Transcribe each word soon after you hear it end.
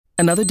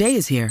Another day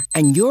is here,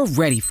 and you're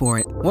ready for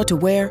it. What to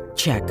wear?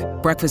 Check.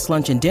 Breakfast,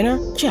 lunch, and dinner?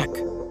 Check.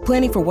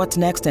 Planning for what's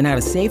next and how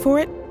to save for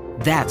it?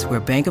 That's where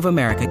Bank of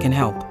America can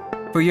help.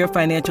 For your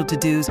financial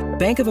to-dos,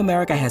 Bank of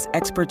America has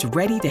experts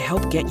ready to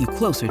help get you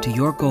closer to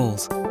your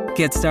goals.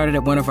 Get started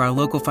at one of our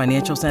local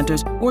financial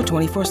centers or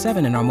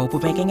 24/7 in our mobile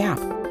banking app.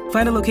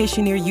 Find a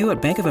location near you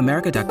at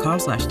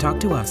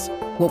bankofamerica.com/talktous.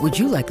 What would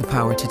you like the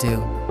power to do?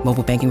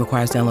 Mobile banking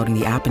requires downloading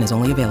the app and is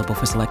only available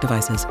for select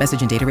devices.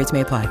 Message and data rates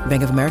may apply.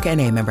 Bank of America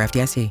N.A., member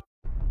FDIC.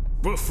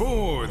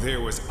 Before there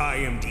was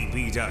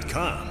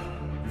IMDb.com,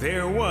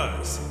 there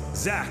was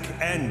Zach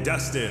and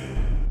Dustin.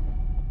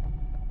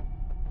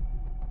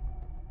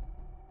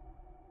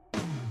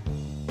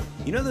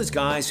 You know those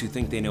guys who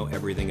think they know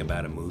everything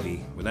about a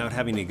movie without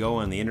having to go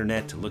on the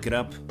internet to look it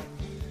up?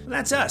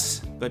 That's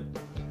us, but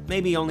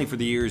maybe only for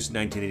the years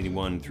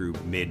 1981 through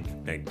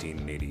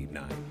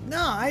mid-1989.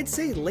 No, I'd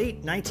say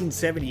late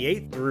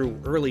 1978 through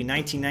early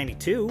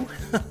 1992.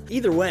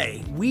 Either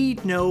way, we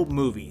know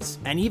movies,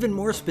 and even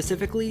more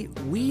specifically,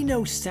 we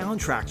know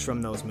soundtracks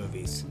from those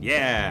movies.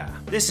 Yeah,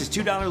 this is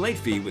 $2 Late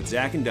Fee with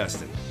Zach and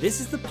Dustin.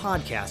 This is the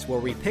podcast where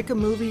we pick a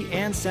movie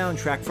and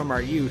soundtrack from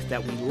our youth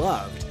that we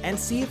loved and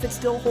see if it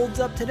still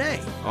holds up today.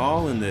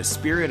 All in the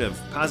spirit of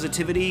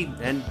positivity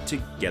and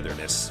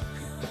togetherness.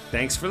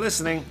 Thanks for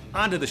listening.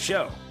 On to the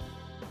show.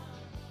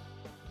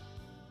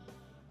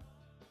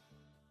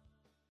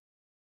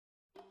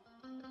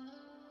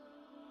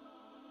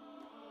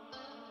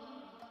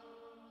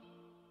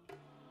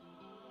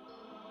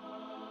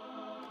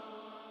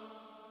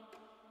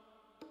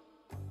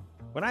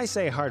 When I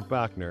say Hart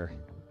Bochner,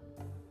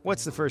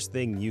 what's the first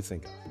thing you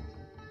think of?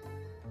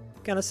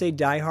 Gonna say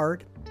Die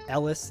Hard,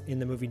 Ellis in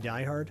the movie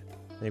Die Hard.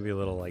 Maybe a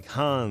little like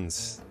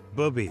Hans,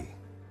 Booby,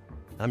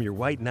 I'm your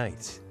white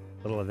knight.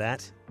 A little of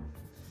that?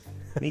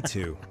 Me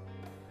too.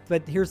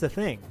 But here's the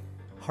thing,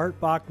 Hart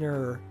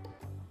Bochner,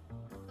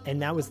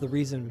 and that was the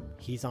reason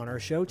he's on our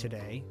show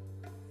today,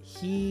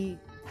 he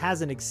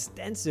has an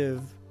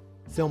extensive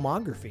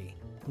filmography,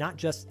 not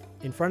just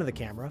in front of the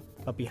camera,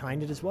 but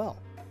behind it as well.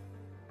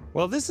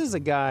 Well, this is a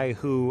guy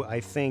who I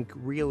think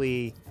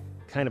really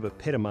kind of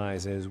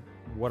epitomizes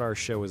what our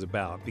show is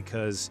about,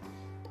 because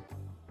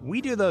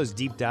we do those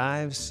deep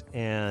dives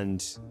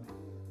and,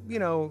 you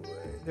know,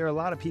 there are a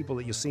lot of people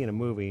that you'll see in a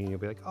movie and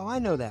you'll be like, oh, I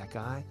know that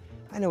guy.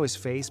 I know his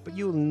face, but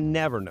you'll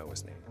never know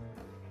his name.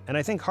 And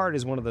I think Hart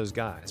is one of those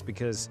guys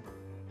because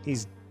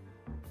he's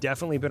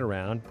definitely been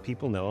around.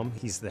 People know him.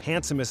 He's the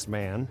handsomest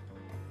man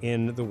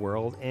in the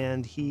world,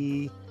 and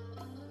he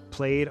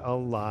played a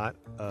lot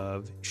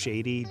of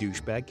shady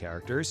douchebag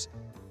characters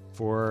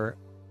for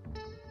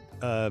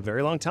a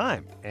very long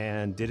time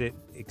and did it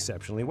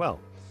exceptionally well.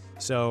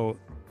 So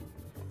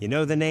you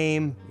know the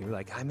name, you're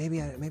like,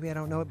 maybe I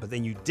don't know it, but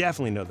then you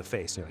definitely know the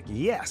face. And you're like,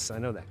 yes, I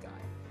know that guy.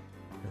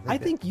 I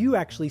think you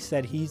actually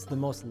said he's the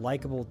most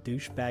likable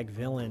douchebag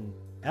villain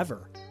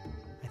ever.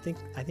 I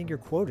think you're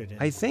quoted in.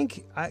 I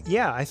think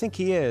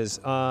he is.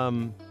 I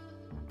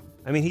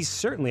mean, he's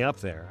certainly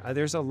up there.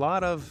 There's a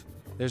lot of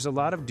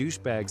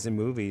douchebags in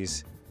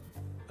movies.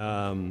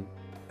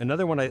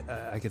 Another one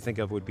I could think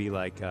of would be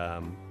like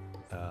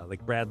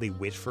Bradley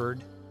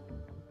Whitford,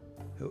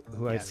 who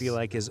Yes. I feel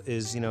like is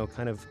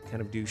kind of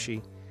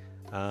douchey,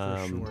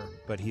 For sure.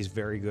 but he's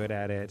very good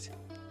at it.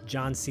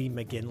 John C.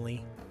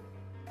 McGinley.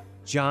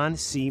 John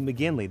C.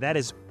 McGinley, that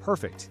is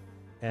perfect,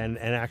 and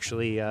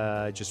actually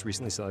just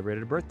recently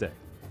celebrated a birthday,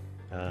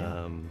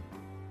 on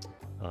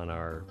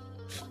our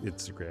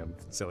Instagram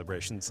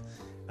celebrations.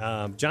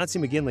 John C.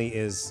 McGinley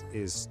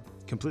is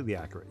completely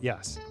accurate.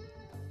 Yes.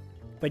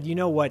 But you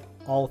know what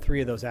all three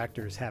of those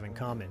actors have in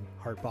common?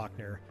 Hart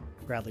Bochner,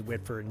 Bradley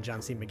Whitford, and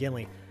John C.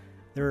 McGinley.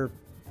 They're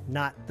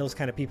not those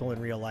kind of people in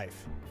real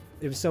life.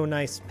 It was so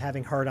nice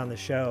having Hart on the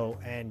show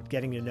and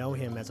getting to know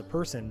him as a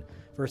person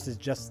versus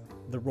just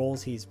the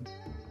roles he's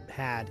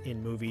had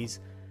in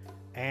movies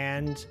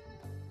and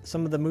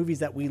some of the movies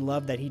that we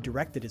love that he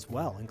directed as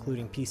well,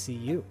 including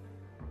PCU.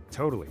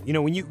 Totally. You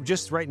know, when you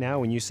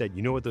said,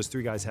 you know what those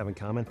three guys have in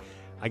common,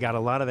 I got a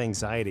lot of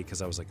anxiety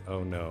because I was like,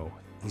 oh no,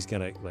 he's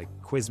going to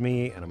quiz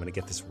me and I'm going to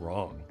get this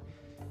wrong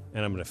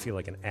and I'm going to feel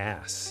like an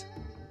ass.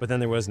 But then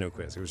there was no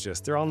quiz. It was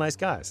just, they're all nice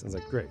guys. I was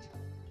like, great.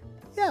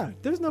 Yeah,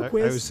 there's no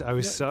quiz. I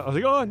was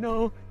like, oh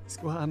no.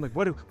 I'm like,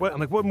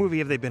 what movie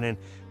have they been in?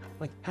 I'm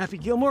like, Happy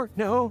Gilmore?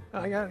 No,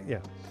 I got it.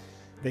 Yeah.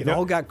 They've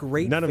all got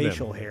great none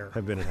facial of them hair.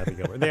 Have been in Happy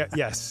Gilmore.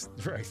 Yes,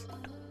 right.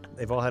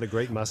 They've all had a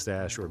great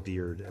mustache or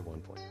beard at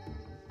one point.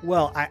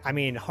 Well, I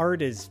mean,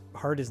 Hart is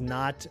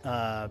not.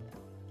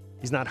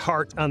 He's not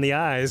Hart on the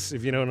eyes,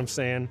 if you know what I'm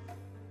saying.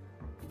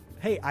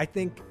 Hey, I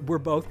think we're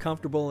both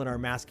comfortable in our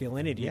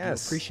masculinity.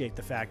 Yes. To appreciate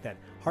the fact that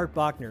Hart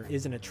Bochner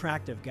is an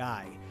attractive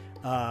guy.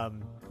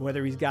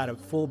 Whether he's got a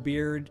full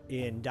beard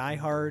in Die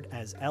Hard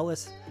as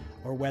Ellis,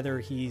 or whether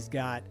he's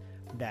got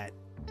that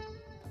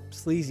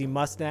sleazy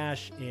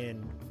mustache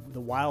in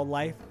The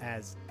Wildlife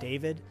as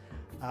David,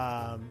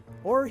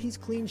 or he's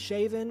clean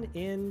shaven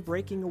in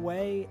Breaking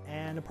Away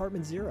and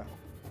Apartment Zero.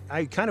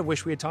 I kind of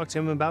wish we had talked to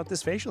him about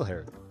this facial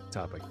hair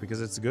topic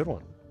because it's a good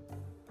one.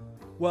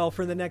 Well,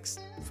 for the next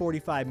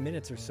 45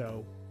 minutes or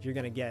so, you're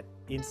going to get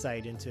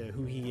insight into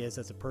who he is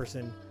as a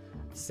person,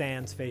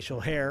 sans facial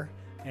hair,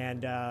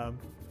 and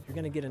you're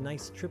going to get a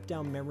nice trip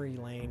down memory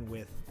lane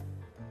with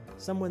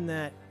someone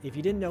that, if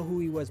you didn't know who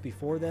he was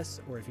before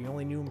this, or if you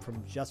only knew him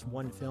from just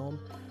one film,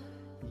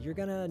 you're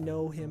going to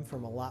know him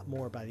from a lot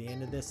more by the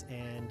end of this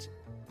and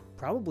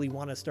probably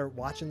want to start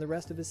watching the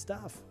rest of his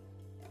stuff.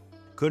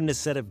 Couldn't have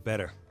said it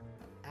better.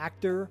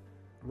 Actor,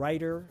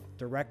 writer,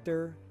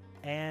 director,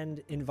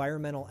 and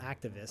environmental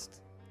activist,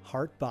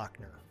 Hart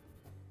Bochner.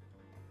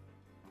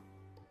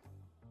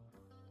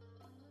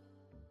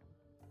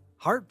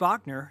 Hart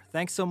Bochner,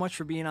 thanks so much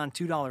for being on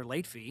 $2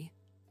 late fee.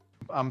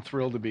 I'm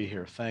thrilled to be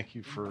here. Thank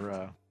you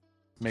for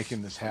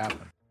making this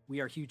happen.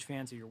 We are huge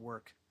fans of your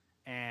work,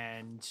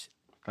 and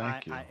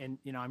Thank you.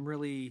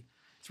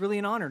 It's really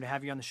an honor to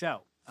have you on the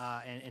show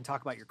and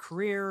talk about your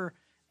career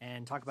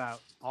and talk about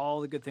all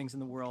the good things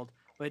in the world.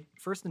 But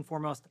first and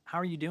foremost, how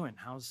are you doing?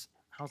 How's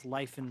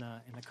life in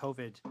the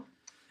COVID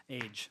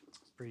age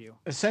for you?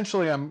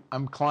 Essentially,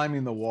 I'm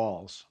climbing the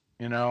walls.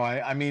 You know,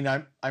 I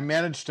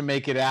managed to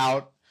make it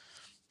out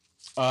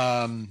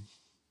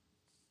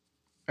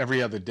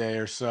every other day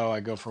or so. I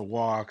go for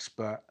walks,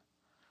 but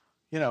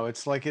you know,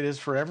 it's like it is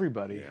for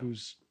everybody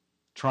who's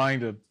trying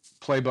to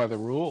play by the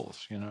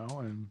rules, you know,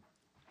 and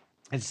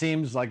it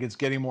seems like it's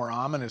getting more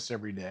ominous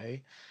every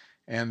day,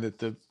 and that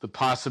the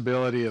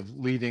possibility of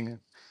leading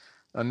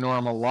a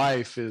normal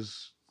life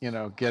is, you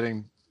know,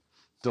 getting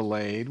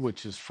delayed,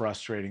 which is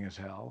frustrating as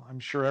hell. I'm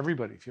sure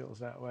everybody feels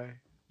that way.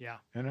 Yeah.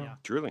 You know, yeah.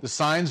 Truly. the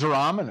signs are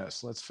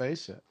ominous. Let's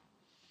face it.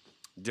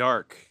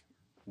 Dark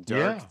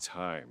Yeah.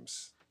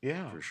 times.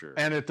 Yeah, For sure.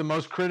 And at the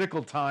most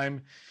critical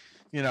time,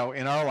 you know,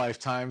 in our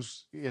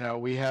lifetimes, you know,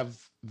 we have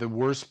the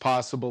worst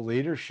possible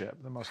leadership,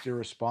 the most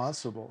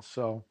irresponsible.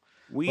 So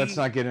let's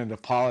not get into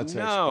politics.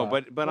 No,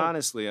 but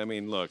honestly, I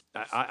mean, look,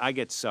 I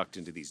get sucked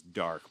into these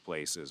dark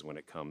places when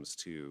it comes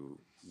to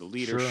the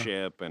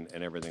leadership and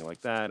everything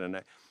like that,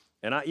 and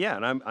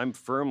I'm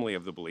firmly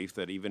of the belief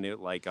that even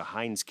like a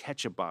Heinz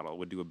ketchup bottle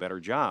would do a better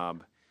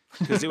job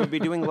because it would be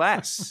doing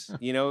less.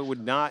 You know, it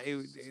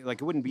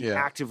wouldn't be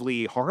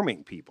actively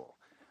harming people.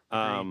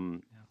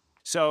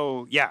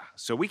 So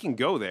we can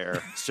go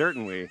there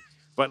certainly,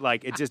 but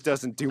like it just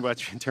doesn't do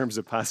much in terms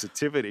of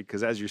positivity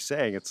because, as you're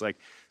saying, it's like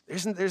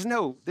there's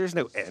no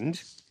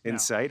end in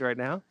sight right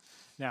now.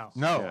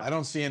 No, I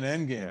don't see an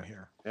end game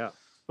here. Yeah,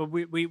 but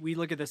we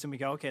look at this and we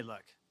go, okay,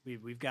 look,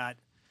 we've got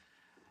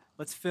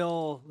let's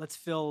fill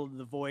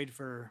the void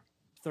for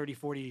 30,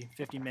 40,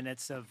 50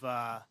 minutes of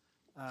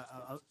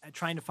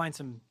trying to find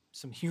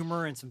some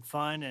humor and some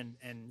fun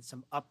and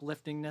some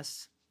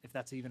upliftingness, if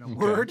that's even a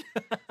word.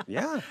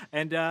 Yeah.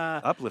 And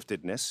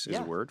upliftedness is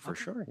a word for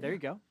sure. There you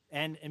go.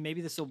 And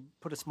maybe this will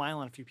put a smile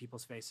on a few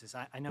people's faces.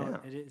 I know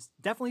it is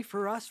definitely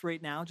for us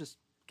right now, just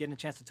getting a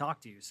chance to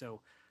talk to you.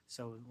 So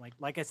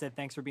like I said,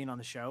 thanks for being on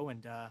the show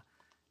and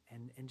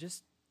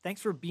just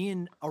thanks for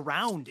being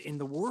around in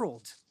the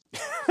world.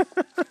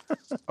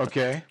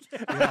 Okay.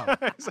 Yeah.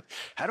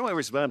 How do I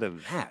respond to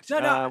that?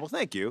 No. Well,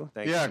 thank you.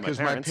 Thanks Yeah, to because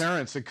my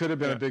parents, it could have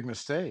been a big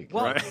mistake.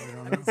 Well, Right. You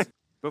know what I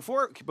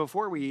mean?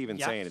 Before we even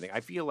say anything,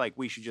 I feel like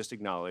we should just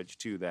acknowledge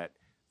too that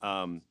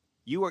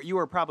you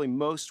are probably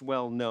most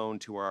well known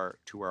to our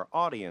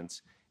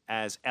audience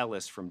as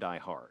Ellis from Die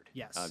Hard.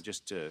 Yes.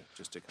 Just to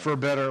For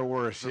better or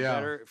worse,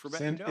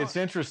 it's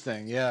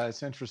interesting. Yeah,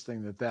 it's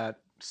interesting that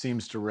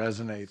seems to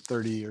resonate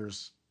 30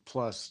 years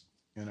plus,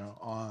 you know,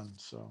 on.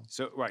 So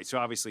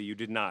obviously you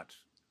did not.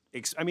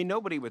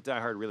 Nobody with Die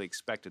Hard really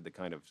expected the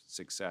kind of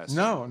success.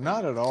 No,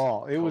 not at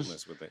all. It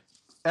was.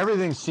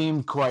 Everything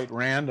seemed quite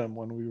random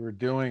when we were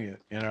doing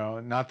it, you know,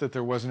 not that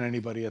there wasn't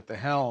anybody at the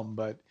helm,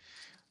 but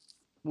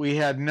we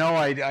had no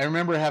idea. I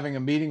remember having a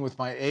meeting with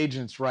my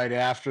agents right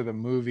after the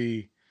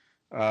movie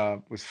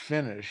was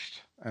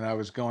finished, and I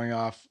was going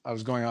off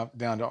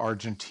down to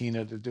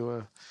Argentina to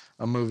do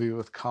a movie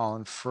with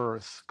Colin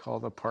Firth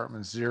called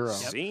Apartment Zero.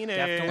 Seen it.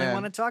 Definitely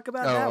want to talk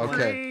about that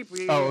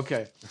one.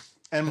 Okay.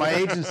 And my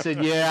agent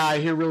said, yeah, I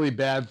hear really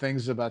bad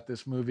things about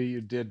this movie you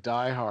did,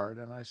 Die Hard.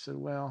 And I said,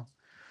 well,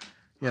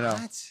 you know,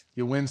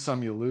 you win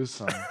some, you lose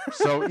some.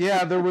 So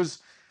yeah, there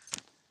was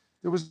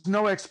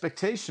no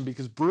expectation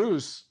because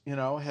Bruce, you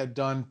know, had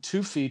done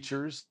 2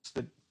 features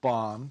that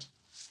bombed.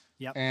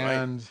 Yep.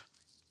 And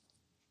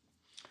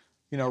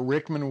you know,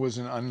 Rickman was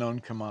an unknown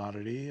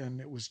commodity, and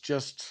it was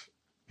just,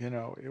 you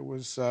know, it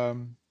was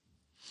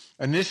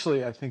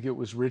initially I think it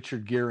was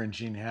Richard Gere and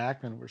Gene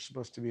Hackman were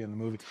supposed to be in the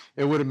movie.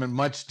 It would have been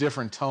much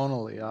different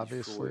tonally,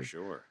 obviously. For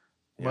sure.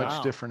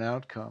 Much different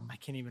outcome. I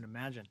can't even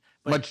imagine.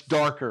 Much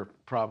darker,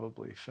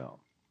 probably,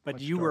 film. But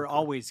Much you were darker.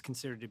 always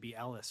considered to be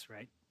Ellis,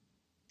 right?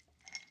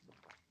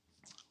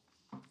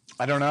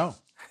 I don't know.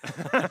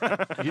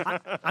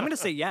 I'm going to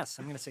say yes.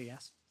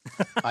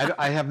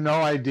 I have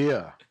no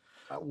idea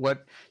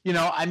what, you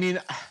know, I mean,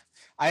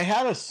 I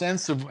had a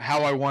sense of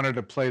how I wanted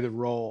to play the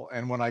role.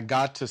 And when I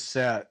got to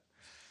set,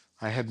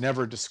 I had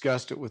never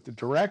discussed it with the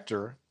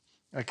director.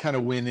 I kind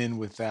of went in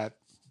with that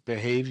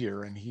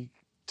behavior, and he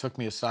took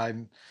me aside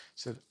and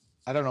said,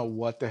 I don't know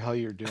what the hell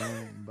you're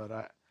doing,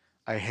 but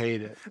I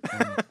hate it.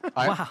 And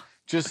Wow.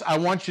 I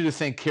want you to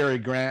think Cary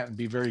Grant and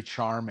be very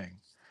charming.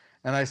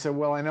 And I said,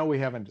 well, I know we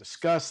haven't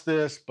discussed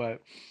this,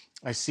 but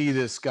I see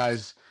this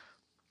guy's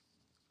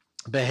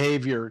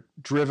behavior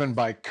driven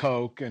by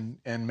coke and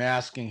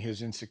masking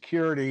his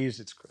insecurities.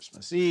 It's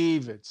Christmas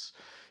Eve. It's,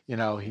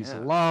 he's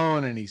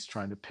alone and he's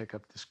trying to pick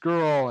up this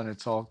girl and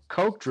it's all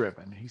coke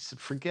driven. He said,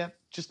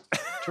 just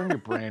turn your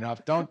brain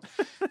off. Don't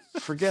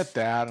forget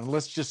that. And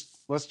let's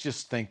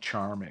just think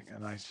charming.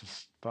 And I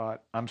just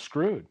thought, I'm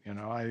screwed.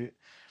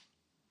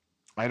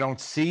 I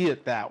don't see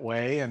it that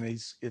way, and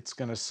it's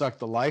going to suck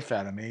the life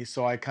out of me.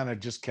 So I kind of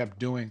just kept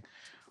doing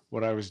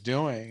what I was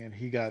doing, and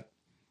he got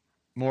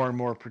more and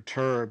more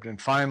perturbed. And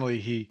finally,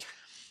 he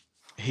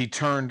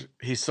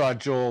saw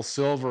Joel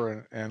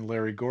Silver and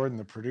Larry Gordon,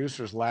 the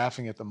producers,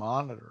 laughing at the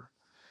monitor,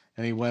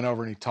 and he went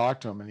over and he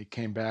talked to him, and he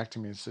came back to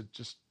me and said,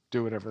 "Just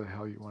do whatever the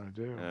hell you want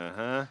to do."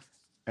 Uh-huh.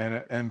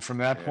 And from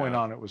that point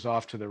on, it was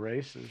off to the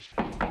races.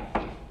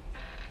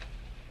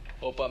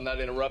 Hope I'm not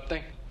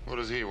interrupting. What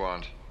does he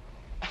want?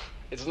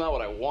 It's not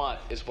what I want,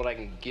 it's what I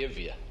can give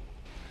you.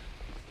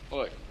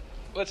 Look,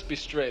 let's be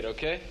straight,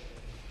 okay?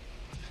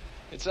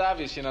 It's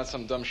obvious you're not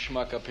some dumb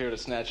schmuck up here to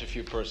snatch a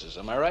few purses,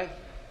 am I right?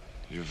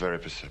 You're very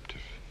perceptive.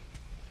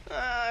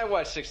 I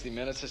watch 60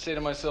 Minutes. I say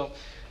to myself,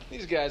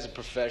 these guys are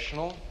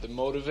professional, they're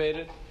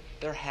motivated,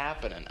 they're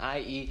happening,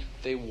 i.e.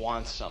 they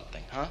want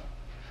something, huh?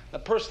 Now,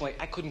 personally,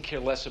 I couldn't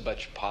care less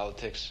about your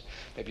politics.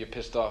 Maybe you're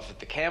pissed off at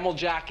the camel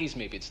jockeys,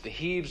 maybe it's the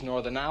Hebes,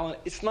 Northern Ireland.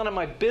 It's none of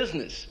my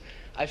business.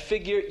 I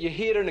figure you're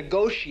here to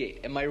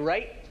negotiate, am I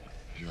right?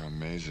 You're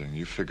amazing.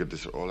 You figured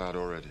this all out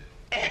already.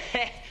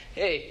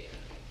 Hey,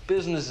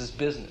 business is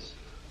business.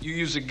 You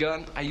use a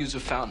gun, I use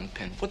a fountain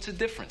pen. What's the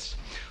difference?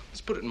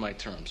 Let's put it in my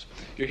terms.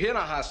 You're here in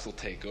a hostile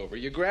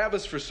takeover. You grab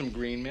us for some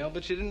green mail,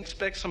 but you didn't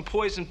expect some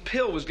poison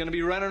pill was going to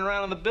be running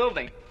around in the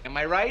building. Am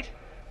I right?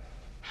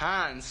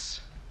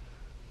 Hans,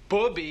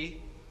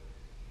 Bobby,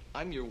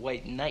 I'm your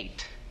white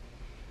knight.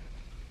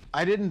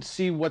 I didn't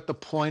see what the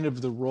point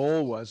of the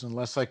role was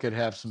unless I could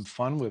have some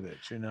fun with it.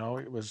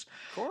 It was,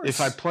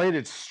 if I played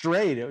it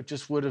straight, it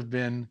just would have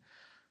been,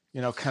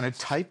 kind of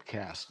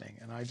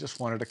typecasting, and I just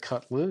wanted to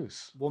cut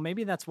loose. Well,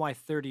 maybe that's why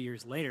 30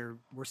 years later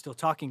we're still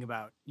talking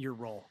about your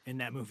role in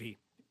that movie,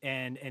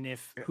 and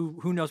if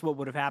who knows what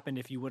would have happened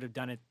if you would have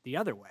done it the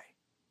other way.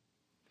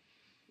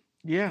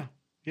 Yeah.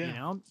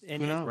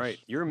 And Who knows? Right.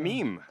 You're a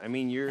meme. I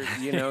mean, you're a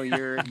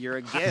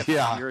GIF.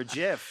 Yeah. You're a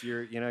GIF.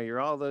 You're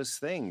all those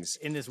things.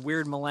 In this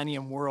weird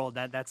millennium world,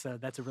 that's a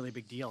really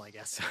big deal, I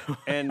guess.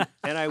 And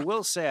I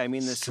will say, I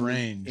mean this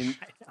strange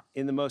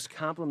in the most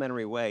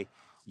complimentary way.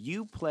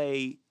 You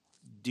play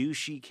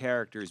douchey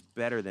characters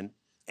better than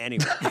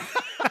anyone.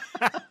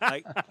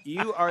 Like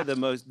you're the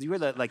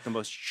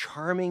most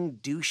charming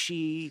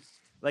douchey.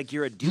 Like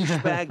you're a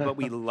douchebag, but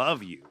we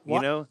love you.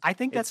 Well, I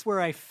think that's where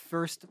I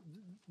first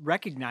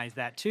recognized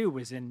that too,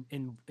 was in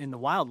The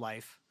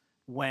Wildlife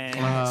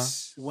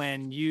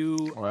when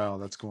you well,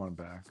 that's going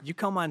back. You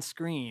come on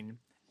screen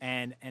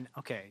and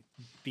okay,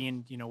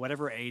 being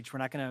whatever age, we're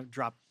not going to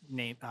drop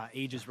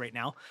ages right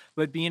now,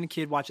 but being a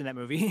kid watching that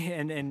movie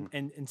and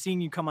seeing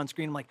you come on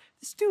screen, I'm like,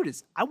 this dude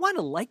I want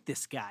to like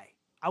this guy.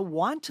 I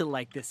want to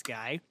like this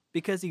guy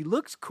because he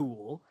looks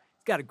cool.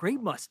 He's got a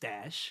great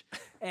mustache,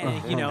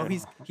 and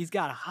he's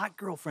got a hot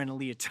girlfriend,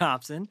 Aaliyah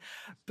Thompson.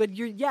 But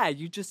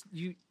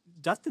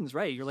Dustin's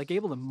right. You're like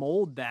able to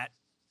mold that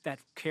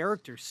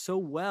character so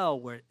well,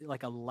 where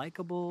like a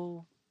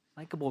likable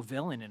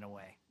villain in a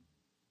way.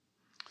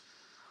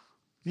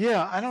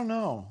 Yeah, I don't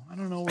know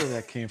where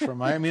that came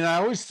from. I mean, I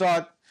always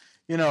thought,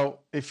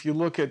 if you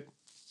look at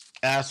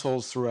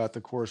assholes throughout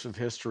the course of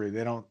history,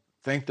 they don't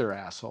think they're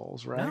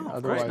assholes, right? No,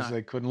 otherwise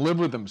they couldn't live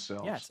with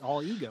themselves. Yeah, it's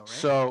all ego, right?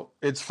 So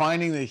it's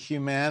finding the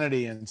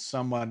humanity in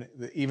someone,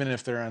 even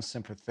if they're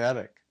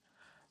unsympathetic,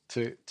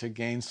 to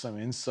gain some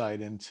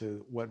insight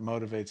into what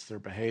motivates their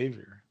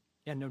behavior.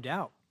 Yeah, no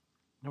doubt.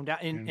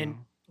 And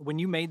when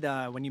you made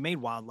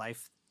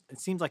Wildlife, it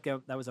seems like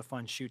that was a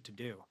fun shoot to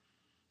do.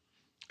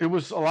 It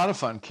was a lot of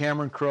fun.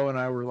 Cameron Crowe and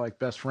I were like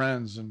best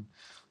friends,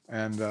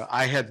 and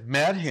I had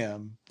met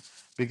him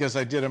because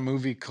I did a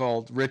movie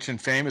called Rich and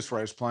Famous where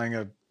I was playing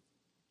a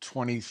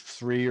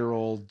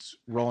 23-year-old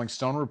Rolling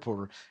Stone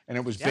reporter, and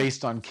it was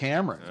based on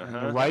Cameron. And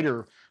the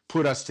writer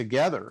put us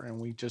together, and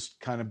we just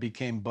kind of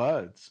became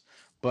buds.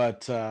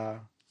 But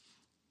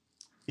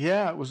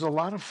it was a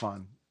lot of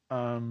fun.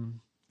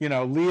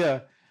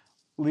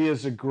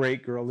 Leah's a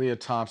great girl, Leah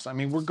Thompson. I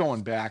mean, we're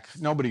going back.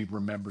 Nobody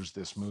remembers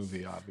this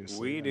movie,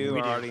 obviously. We do.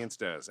 Our audience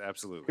does.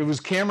 Absolutely. It was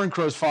Cameron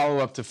Crowe's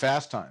follow-up to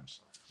Fast Times.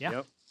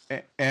 Yeah.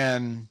 Yep.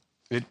 And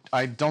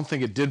I don't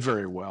think it did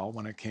very well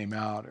when it came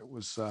out. It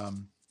was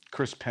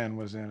Chris Penn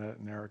was in it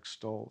and Eric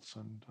Stoltz,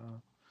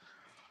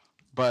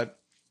 but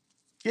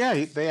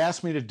they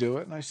asked me to do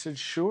it, and I said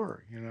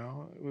sure.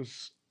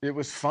 It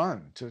was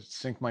fun to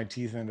sink my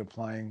teeth into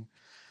playing,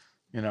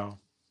 a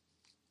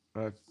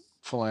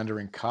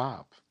philandering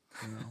cop.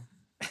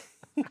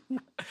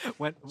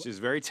 Which is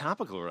very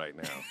topical right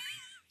now.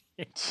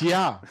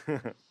 Yeah.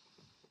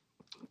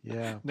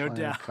 Yeah. No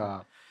doubt.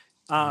 Cop.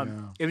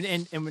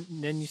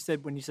 Then you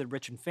said when you said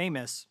Rich and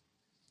Famous,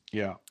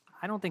 Yeah.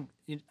 I don't think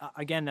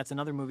again that's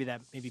another movie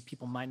that maybe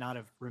people might not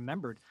have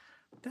remembered.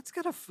 That's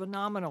got a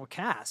phenomenal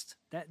cast.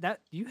 That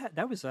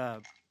was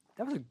a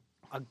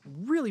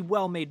really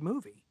well made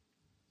movie.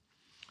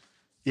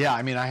 Yeah,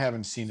 I mean, I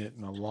haven't seen it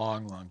in a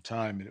long, long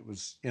time. And it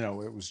was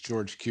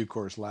George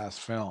Cukor's last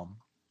film.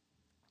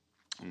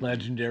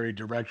 Legendary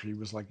director. He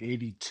was like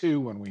 82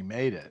 when we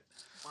made it.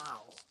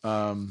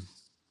 Wow.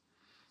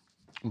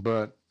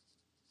 But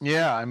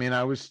yeah, I mean,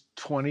 I was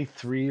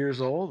 23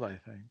 years old, I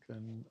think.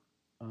 And,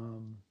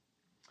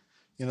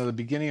 the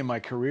beginning of my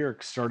career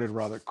started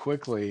rather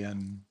quickly.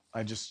 And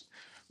I just,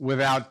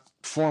 without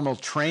formal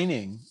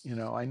training,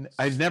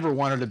 I never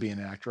wanted to be an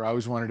actor. I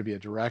always wanted to be a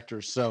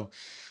director. So,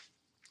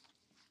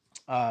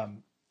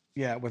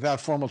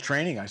 without formal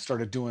training, I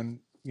started doing,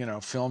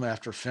 film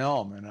after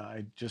film. And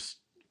I just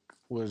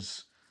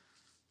was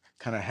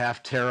kind of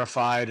half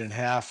terrified and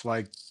half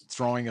like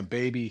throwing a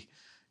baby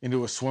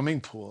into a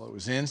swimming pool. It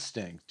was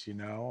instinct,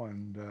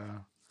 and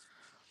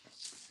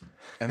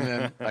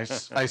then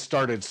I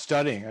started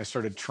studying. I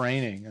started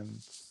training, and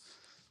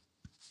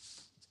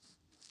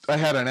I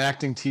had an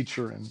acting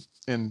teacher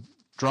in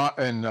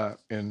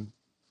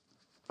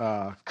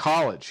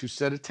college who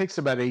said it takes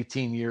about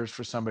 18 years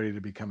for somebody to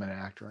become an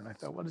actor. And I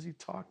thought, what is he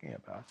talking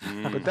about?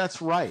 But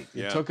that's right.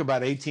 It took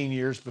about 18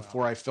 years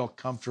before I felt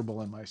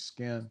comfortable in my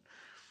skin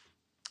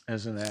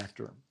as an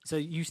actor. So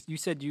you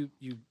said you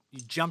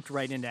jumped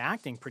right into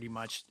acting pretty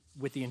much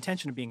with the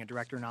intention of being a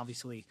director, and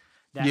obviously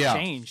that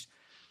changed.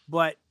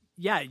 But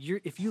yeah,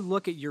 if you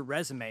look at your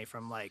resume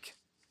from like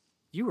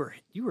you were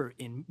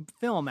in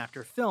film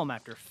after film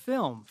after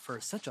film for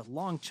such a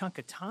long chunk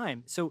of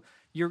time. So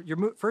your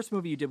first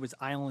movie you did was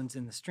Islands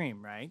in the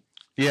Stream, right?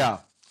 Yeah,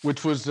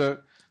 which was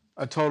a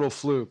total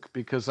fluke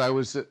because I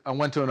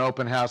went to an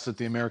open house at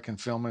the American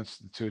Film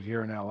Institute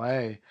here in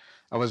LA.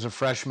 I was a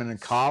freshman in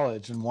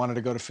college and wanted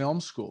to go to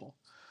film school.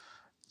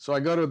 So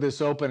I go to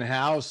this open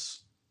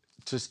house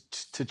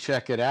to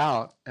check it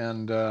out,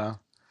 and a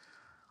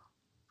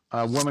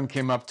woman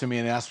came up to me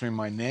and asked me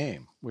my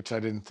name, which I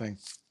didn't think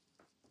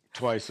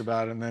twice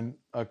about. And then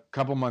a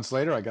couple months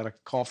later, I got a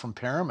call from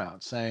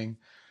Paramount saying,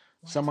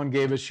 someone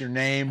gave us your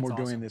name. We're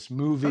doing this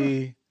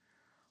movie,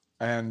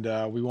 and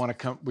we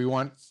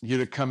want you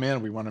to come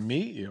in. We want to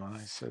meet you. And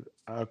I said,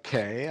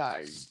 okay.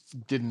 I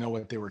didn't know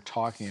what they were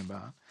talking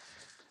about.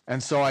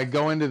 And so I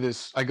go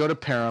to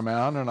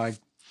Paramount, and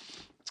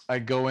I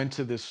go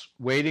into this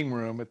waiting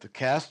room at the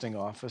casting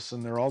office,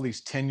 and there are all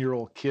these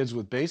 10-year-old kids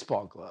with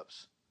baseball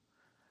gloves.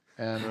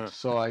 And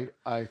so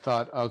I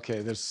thought,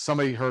 okay, there's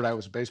somebody heard I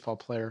was a baseball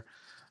player.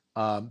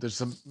 There's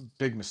some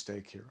big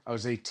mistake here. I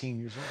was 18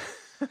 years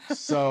old.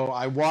 So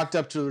I walked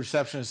up to the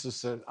receptionist and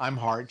said, I'm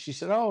Hart. She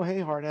said, oh, hey,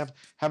 Hart,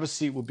 have a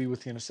seat. We'll be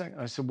with you in a second.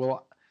 I said,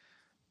 well,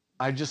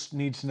 I just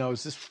need to know,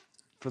 is this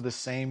for the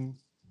same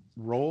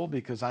role?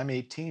 Because I'm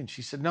 18.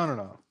 She said,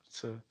 no.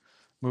 It's a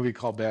movie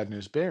called Bad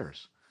News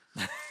Bears.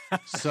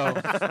 So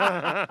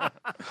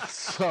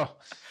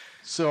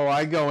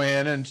I go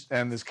in,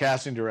 and this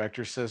casting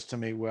director says to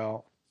me,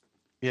 well,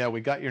 yeah, we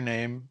got your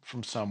name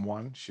from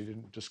someone. She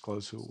didn't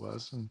disclose who it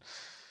was. And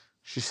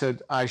she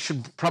said, I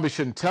probably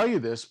shouldn't tell you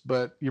this,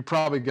 but you're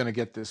probably going to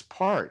get this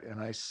part. And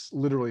I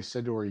literally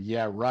said to her,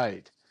 yeah,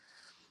 right.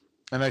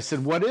 And I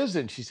said, what is it?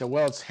 And she said,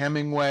 well, it's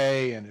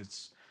Hemingway, and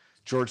it's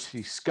George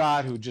C.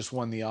 Scott, who just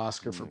won the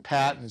Oscar for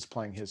Patton, is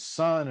playing his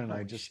son. And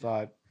I just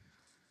thought,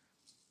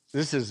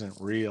 this isn't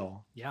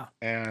real. Yeah.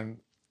 And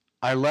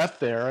I left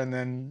there, and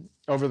then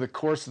over the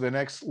course of the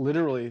next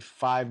literally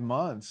 4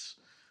 months,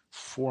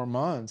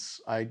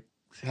 I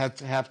had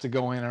to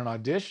go in and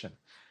audition.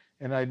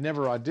 And I'd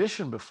never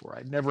auditioned before.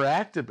 I'd never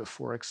acted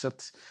before,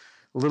 except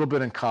a little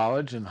bit in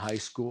college and high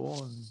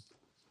school. And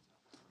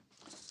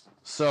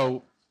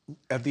so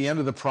at the end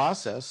of the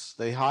process,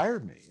 they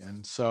hired me.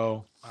 And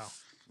so,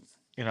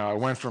 I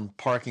went from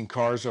parking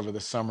cars over the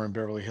summer in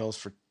Beverly Hills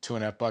for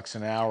 $2.50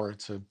 an hour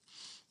to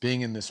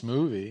being in this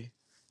movie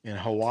in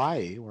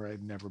Hawaii, where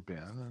I'd never been.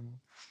 And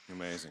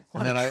amazing.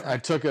 And then I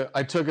took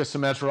a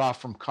semester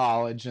off from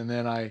college, and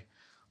then I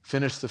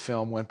finished the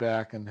film, went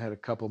back and had a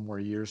couple more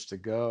years to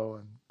go,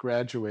 and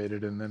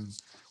graduated. And then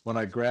when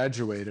I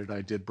graduated,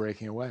 I did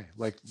Breaking Away.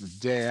 Like the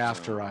day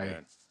after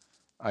I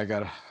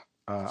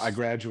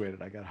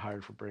graduated, I got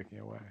hired for Breaking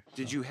Away.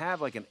 Did you have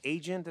like an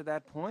agent at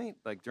that point,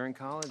 like during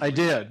college? I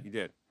did. You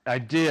did? I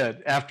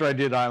did. After I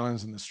did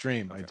Islands in the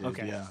Stream, I did,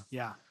 Okay.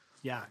 yeah.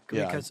 Yeah.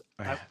 Because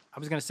I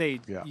was going to say,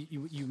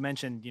 you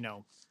mentioned,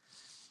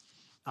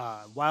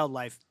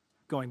 Wildlife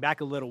going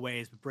back a little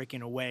ways, but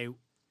Breaking Away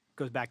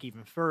goes back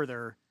even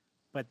further.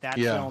 But that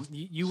film,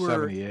 you were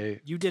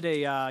 78. You did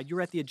you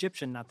were at the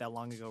Egyptian not that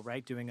long ago,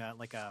 right? Doing a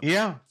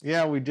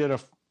we did a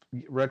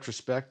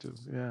retrospective,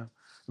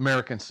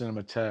 American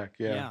Cinematheque,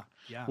 yeah.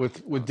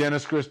 with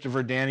Dennis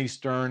Christopher, Danny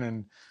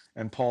Stern,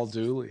 and Paul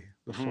Dooley,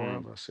 the four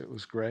of us. It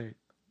was great.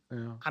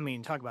 Yeah. I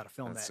mean, talk about a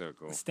film That's that so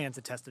cool. stands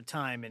the test of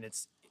time, and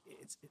it's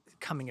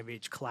coming of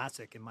age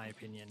classic in my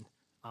opinion.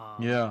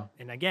 Yeah.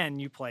 And again,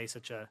 you play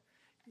such a,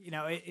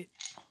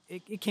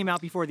 it came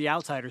out before The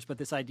Outsiders, but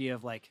this idea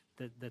of like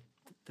the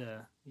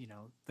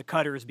the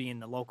cutters being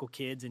the local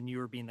kids and you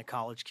were being the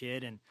college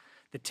kid, and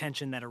the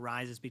tension that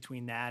arises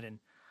between that. And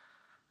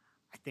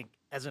I think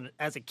as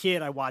a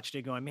kid, I watched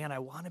it going, man, I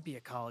want to be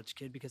a college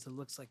kid because it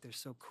looks like they're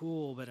so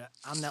cool, but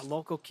I'm that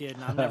local kid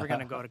and I'm never going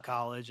to go to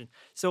college. And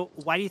so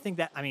why do you think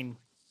that? I mean,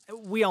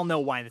 we all know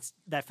why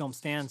that film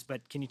stands,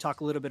 but can you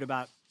talk a little bit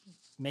about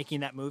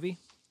making that movie?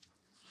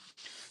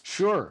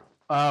 Sure.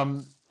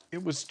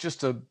 It was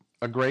just a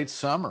great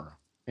summer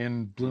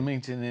in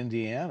Bloomington,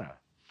 Indiana.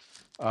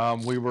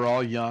 We were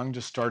all young,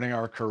 just starting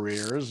our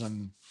careers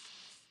and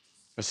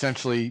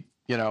essentially,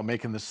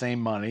 making the same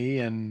money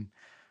and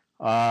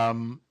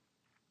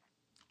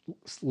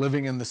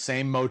living in the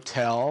same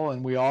motel.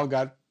 And we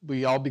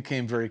all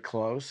became very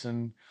close.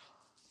 And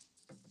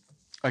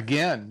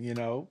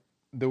again,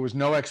 there was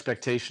no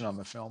expectation on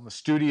the film. The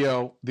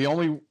studio, the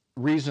only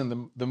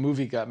reason the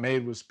movie got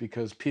made was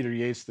because Peter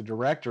Yates, the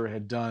director,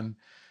 had done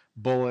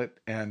Bullet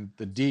and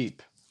The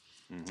Deep,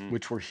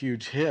 which were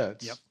huge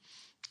hits. Yep.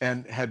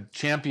 And had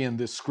championed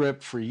this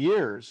script for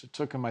years. It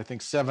took him, I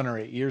think, 7 or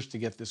 8 years to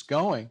get this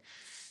going.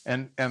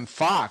 And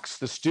Fox,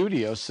 the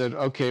studio, said,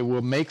 okay,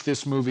 we'll make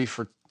this movie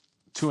for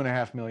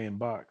 $2.5 million.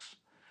 Wow.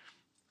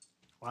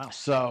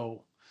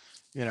 So,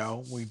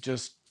 we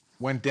just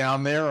went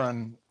down there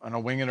on a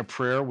wing and a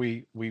prayer.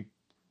 We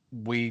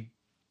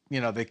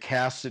they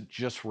cast it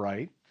just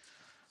right,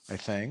 I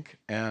think.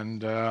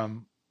 And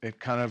it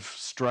kind of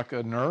struck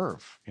a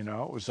nerve, It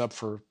was up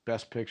for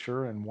Best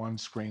Picture and won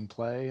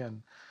screenplay.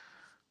 And,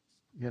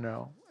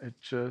 it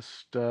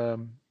just,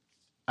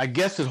 I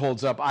guess it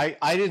holds up. I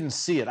didn't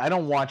see it. I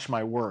don't watch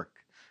my work,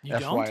 you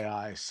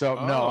FYI. Don't? So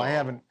no,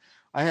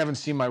 I haven't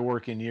seen my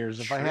work in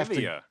years. If Trivia. I have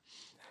to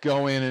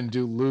go in and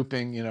do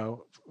looping,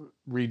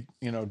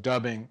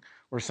 dubbing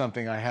or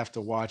something, I have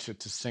to watch it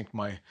to sync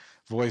my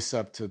voice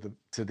up to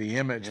the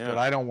image, but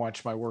I don't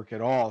watch my work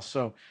at all.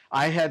 So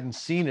I hadn't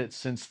seen it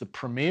since the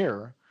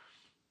premiere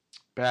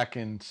back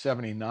in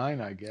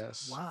 '79, I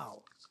guess.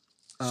 Wow.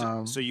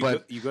 So you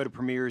go to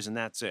premieres and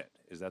that's it.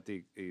 Is that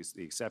the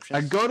exception?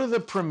 I go to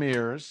the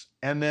premieres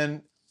and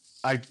then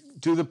I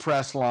do the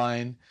press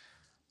line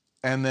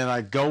and then I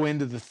go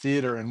into the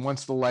theater, and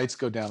once the lights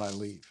go down, I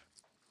leave.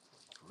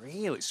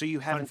 Really? So you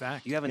haven't Yeah.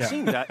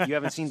 seen that? You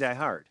haven't seen Die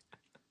Hard?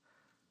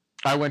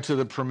 I went to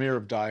the premiere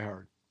of Die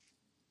Hard.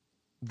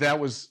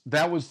 That was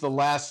the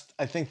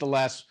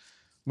last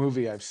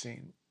movie I've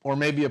seen, or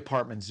maybe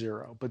Apartment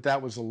Zero, but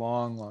that was a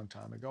long, long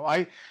time ago.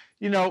 I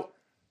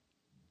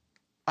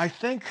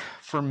think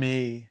for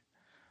me,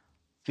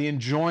 the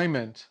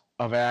enjoyment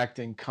of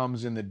acting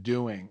comes in the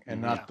doing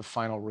and not the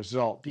final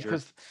result.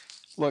 Because,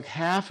 look,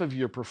 half of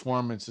your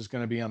performance is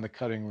going to be on the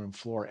cutting room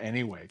floor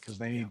anyway, because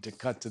they need to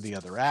cut to the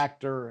other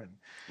actor. And,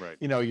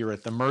 you're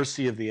at the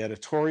mercy of the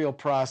editorial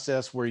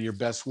process where your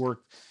best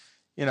work,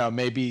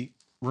 may be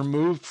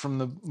removed from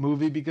the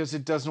movie because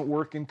it doesn't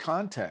work in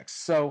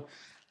context. So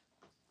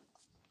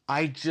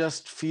I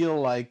just feel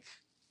like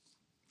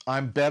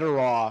I'm better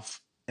off,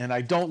 and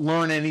I don't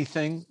learn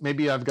anything.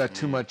 Maybe I've got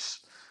too much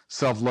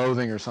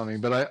self-loathing or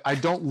something, but I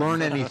don't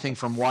learn anything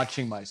from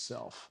watching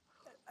myself.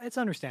 It's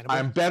understandable.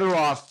 I'm better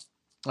off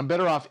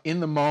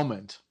in the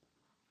moment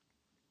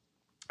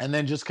and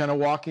then just kind of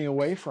walking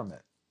away from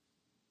it.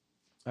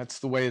 That's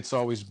the way it's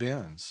always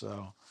been.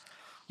 So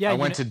yeah, I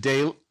went to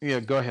daily. Yeah,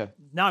 go ahead.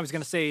 No, I was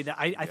going to say that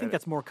I think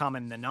that's more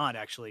common than not,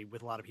 actually,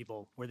 with a lot of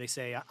people, where they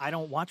say, I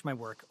don't watch my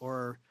work.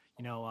 Or,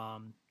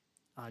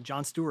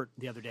 Jon Stewart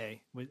the other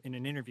day in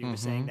an interview was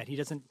saying that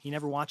he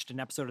never watched an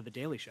episode of The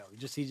Daily Show. He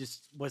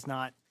just was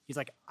not. He's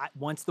like,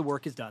 once the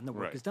work is done, the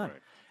work is done.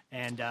 Right.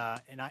 And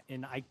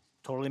I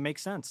totally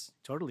makes sense.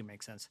 Totally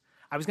makes sense.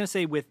 I was going to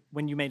say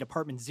when you made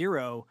Apartment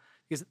Zero,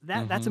 because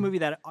that's a movie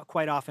that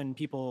quite often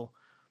people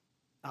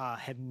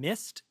have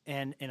missed,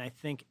 and I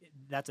think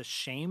that's a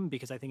shame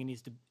because I think it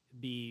needs to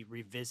be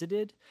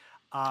revisited.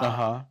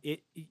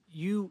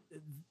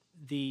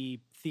 The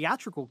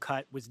theatrical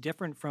cut was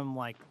different from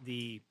like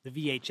the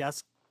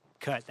VHS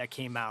cut that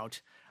came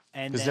out.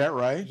 And is that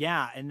right?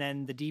 Yeah, and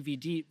then the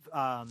DVD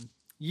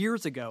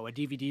years ago, a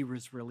DVD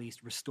was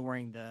released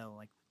restoring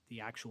the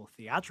actual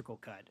theatrical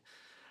cut.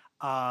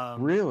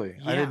 Really?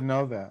 Yeah. I didn't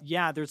know that.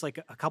 Yeah, there's like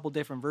a couple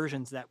different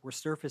versions that were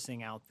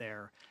surfacing out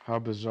there. How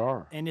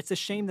bizarre. And it's a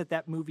shame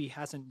that movie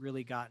hasn't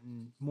really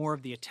gotten more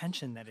of the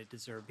attention that it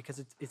deserved,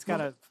 because it's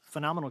got a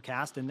phenomenal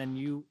cast, and then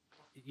you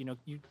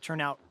turn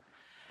out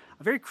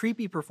a very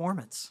creepy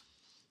performance.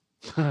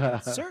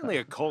 It's certainly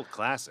a cult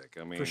classic.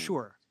 I mean, for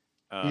sure.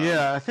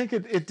 Yeah, I think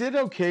it did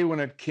okay when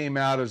it came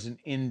out as an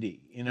indie.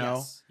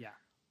 Yes. Yeah.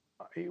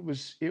 It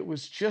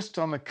was just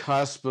on the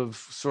cusp of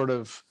sort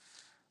of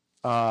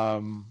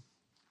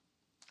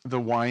the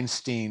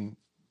Weinstein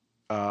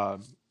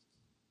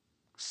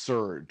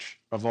surge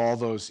of all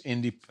those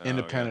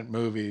independent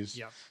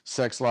movies,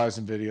 Sex, Lies,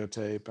 and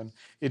Videotape, and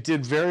it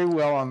did very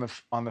well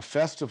on the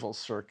festival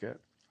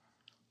circuit.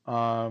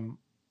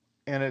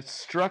 And it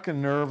struck a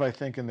nerve, I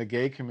think, in the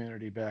gay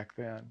community back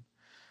then.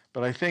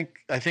 But I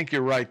think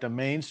you're right. The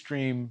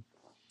mainstream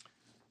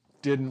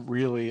didn't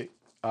really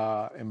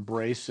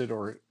embrace it,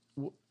 or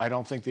I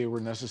don't think they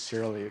were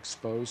necessarily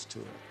exposed to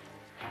it.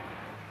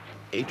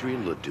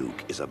 Adrian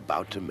LeDuc is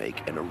about to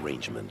make an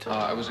arrangement.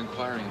 I was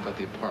inquiring about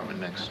the apartment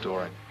next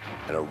door.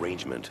 An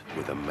arrangement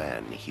with a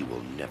man he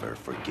will never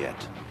forget.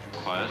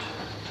 Quiet,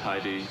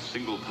 tidy,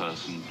 single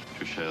person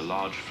to share a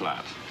large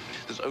flat.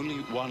 There's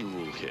only one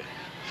rule here,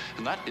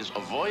 and that is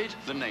avoid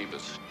the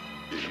neighbors.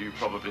 You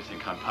probably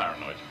think I'm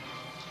paranoid.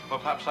 Well,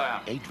 perhaps I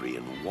am.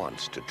 Adrian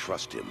wants to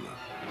trust him.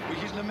 Well,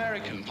 he's an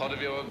American, part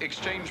of your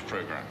exchange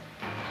program.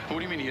 What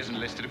do you mean he isn't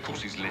listed? Of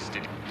course he's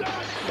listed.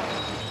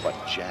 But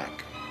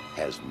Jack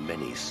has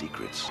many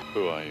secrets.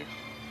 Who are you?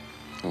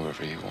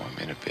 Whoever you want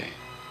me to be.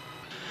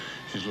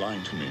 He's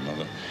lying to me,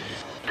 Mother.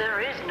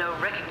 There is no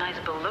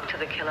recognizable look to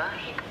the killer.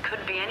 He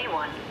could be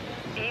anyone,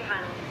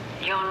 even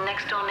your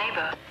next-door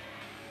neighbor.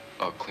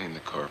 I'll clean the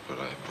carpet,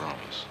 I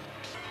promise.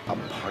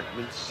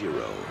 Apartment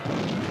Zero.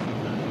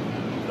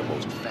 The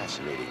most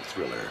fascinating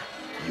thriller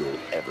you'll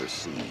ever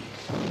see.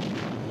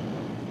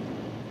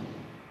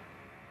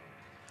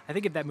 I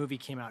think if that movie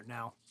came out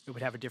now, it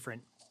would have a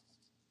different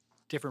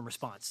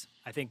response.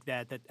 I think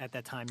that at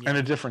that time, And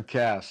a different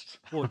cast.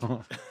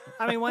 Well,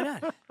 I mean, why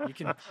not? You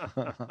can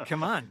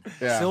come on,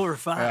 Yeah, Silver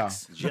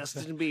Fox,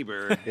 Justin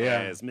Bieber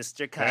Yeah. as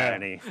Mr.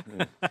 Carney.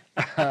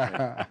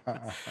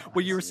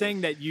 Well, you were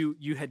saying that you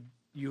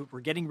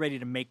were getting ready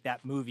to make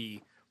that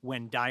movie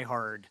when Die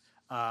Hard,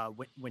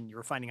 when you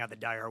were finding out that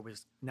Die Hard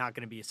was not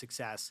going to be a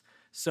success.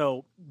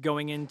 So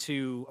going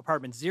into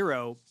Apartment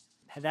Zero,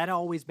 had that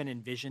always been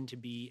envisioned to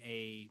be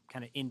a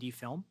kind of indie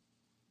film?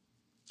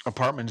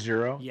 Apartment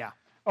Zero? Yeah.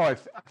 Oh, I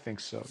think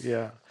so.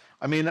 Yeah.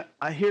 I mean,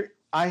 I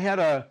had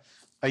a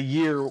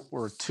year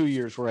or 2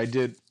 years where I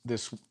did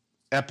this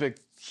epic,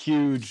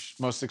 huge,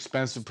 most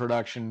expensive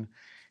production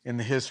in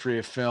the history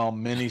of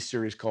film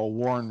miniseries called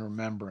War and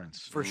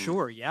Remembrance. For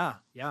sure. Yeah.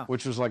 Yeah.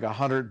 Which was like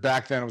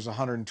back then it was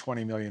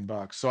 $120 million.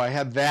 So I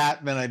had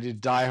that, then I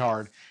did Die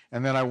Hard,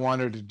 and then I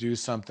wanted to do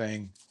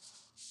something,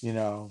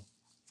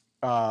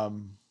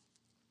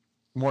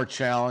 more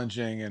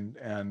challenging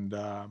and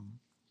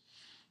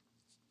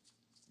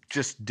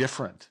just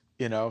different,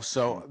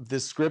 So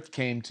this script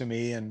came to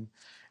me, and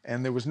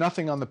there was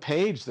nothing on the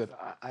page that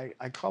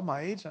I called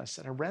my agent. I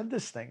said, I read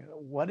this thing.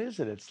 What is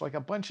it? It's like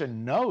a bunch of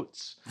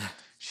notes.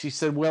 She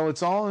said, well,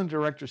 it's all in the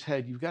director's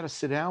head. You've got to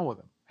sit down with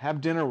him, have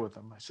dinner with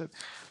him. I said,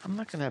 I'm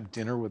not going to have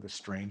dinner with a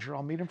stranger.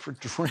 I'll meet him for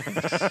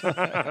drinks.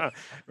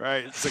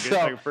 Right. It's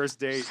like a first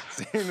date.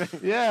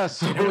 Yeah.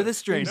 So, dinner with a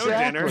stranger.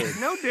 Exactly.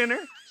 No dinner.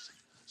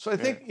 So I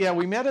think,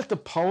 we met at the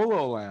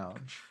Polo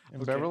Lounge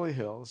in Beverly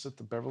Hills, at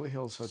the Beverly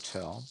Hills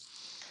Hotel.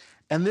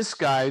 And this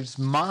guy's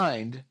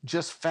mind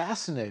just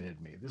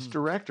fascinated me. This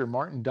director,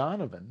 Martin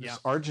Donovan, this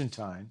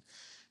Argentine,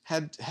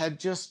 had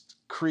just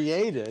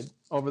created,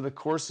 over the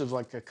course of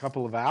like a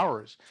couple of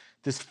hours,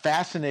 this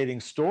fascinating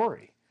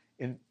story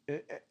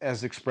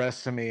as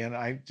expressed to me. And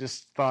I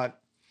just thought,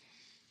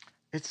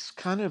 it's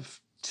kind of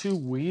too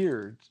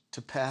weird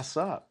to pass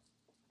up.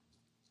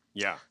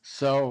 Yeah.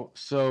 So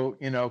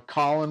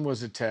Colin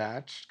was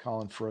attached.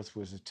 Colin Firth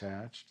was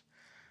attached.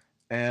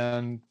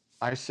 And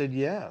I said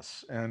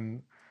yes,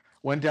 and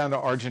went down to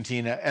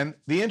Argentina. And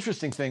the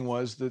interesting thing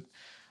was that,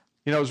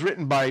 it was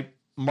written by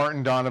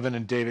Martin Donovan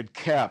and David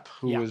Koepp,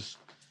 who was,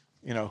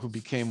 who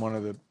became one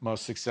of the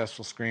most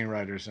successful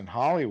screenwriters in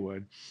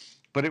Hollywood.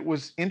 But it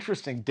was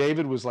interesting.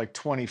 David was like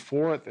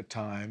 24 at the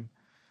time,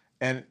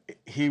 and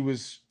he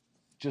was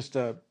just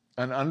an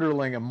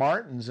underling of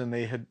Martin's, and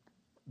they had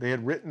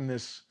written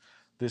this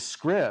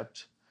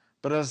script.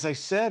 But as I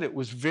said, it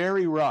was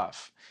very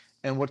rough.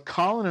 And what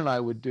Colin and I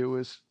would do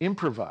is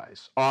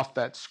improvise off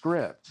that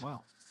script.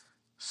 Wow.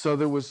 So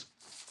there was,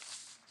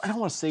 I don't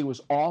want to say it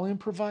was all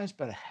improvised,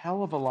 but a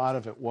hell of a lot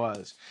of it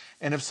was.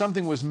 And if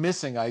something was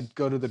missing, I'd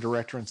go to the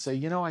director and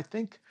say, I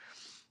think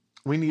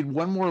we need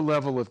one more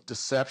level of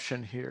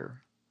deception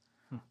here.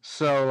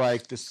 So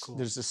like this,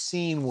 there's a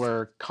scene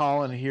where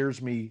Colin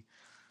hears me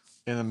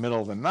in the middle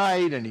of the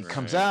night, and he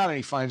comes out and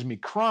he finds me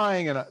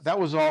crying, and that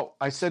was all.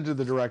 I said to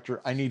the director,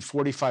 I need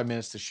 45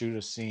 minutes to shoot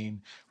a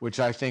scene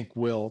which I think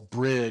will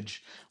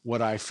bridge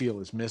what I feel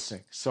is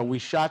missing. So we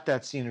shot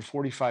that scene in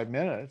 45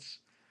 minutes,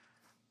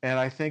 and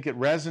I think it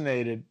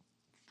resonated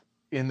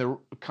in the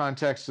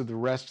context of the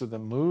rest of the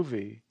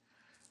movie,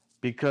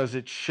 because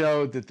it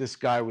showed that this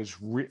guy was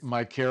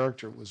my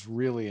character was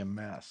really a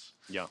mess.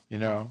 Yeah.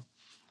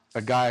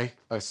 A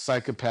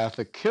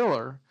psychopathic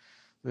killer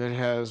that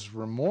has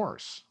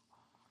remorse.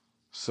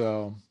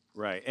 So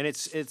right, and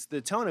it's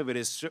the tone of it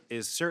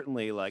is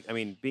certainly like, I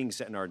mean, being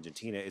set in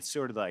Argentina, it's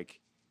sort of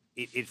like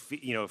it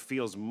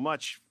feels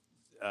much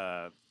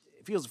it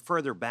feels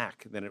further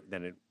back than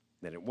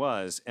it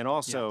was, and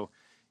also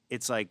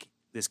it's like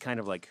this kind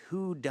of like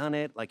who done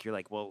it, like you're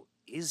like, well,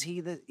 is he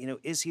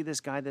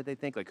this guy that they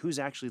think, like who's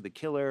actually the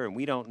killer, and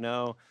we don't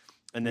know,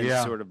 and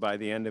then sort of by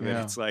the end of it,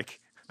 it's like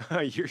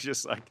you're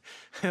just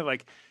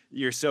like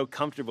you're so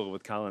comfortable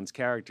with Colin's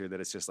character that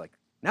it's just like,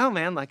 no,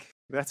 man, like,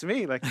 that's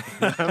me. Like,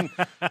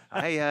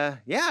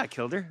 I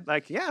killed her.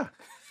 Like,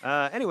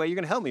 anyway, you're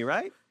going to help me,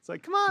 right? It's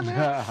like, come on,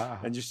 man.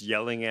 And just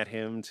yelling at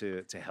him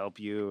to help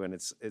you. And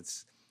it's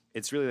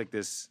really like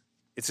this,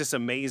 it's this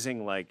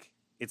amazing, like,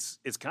 it's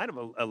kind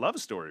of a love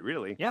story,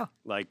 really. Yeah.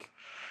 Like,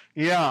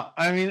 yeah.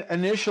 I mean,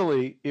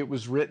 initially it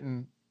was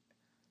written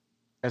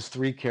as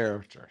 3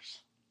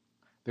 characters.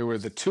 There were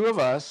the 2 of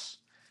us,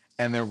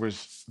 and there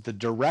was the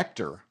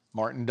director,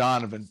 Martin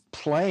Donovan,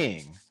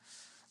 playing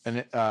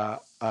an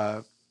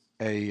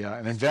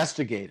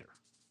investigator.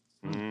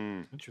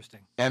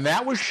 Interesting. And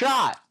that was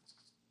shot.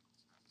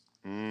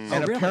 And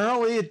really?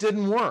 apparently it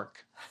didn't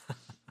work.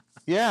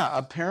 Yeah,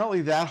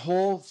 apparently that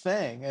whole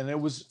thing, and it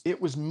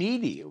was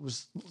meaty.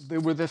 There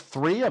were the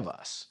 3 of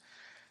us.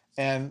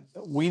 And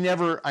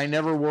I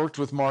never worked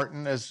with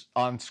Martin as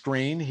on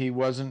screen. He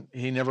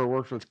never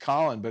worked with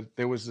Colin, but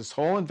there was this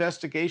whole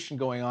investigation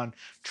going on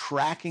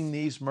tracking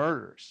these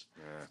murders.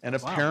 Yeah. And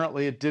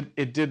apparently it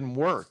didn't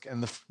work.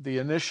 And the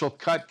initial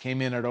cut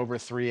came in at over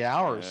 3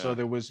 hours. Yeah. So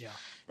there was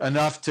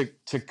enough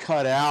to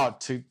cut out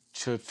to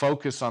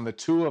focus on the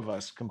 2 of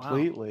us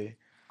completely. Wow.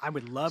 I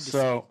would love to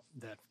see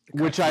that.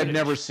 Which I've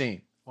never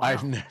seen. Wow.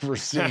 I've never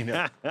seen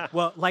it.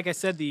 Well, like I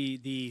said,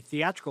 the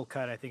theatrical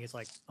cut I think is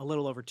like a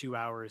little over 2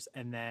 hours,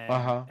 and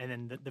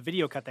then the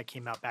video cut that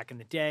came out back in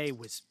the day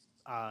was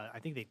I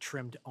think they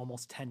trimmed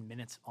almost 10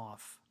 minutes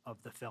off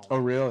of the film. Oh,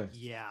 really?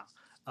 Yeah.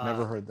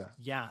 Never heard that.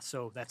 Yeah,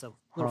 so that's a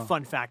little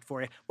fun fact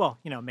for you. Well,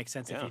 it makes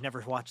sense if you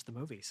never watched the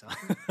movie. So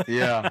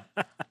yeah,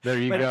 there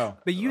you go.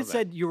 But you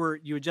said you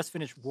had just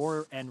finished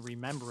War and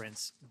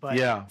Remembrance.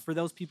 But for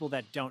those people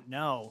that don't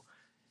know,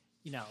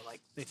 like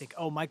they think,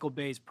 oh, Michael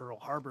Bay's Pearl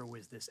Harbor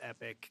was this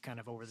epic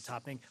kind of over the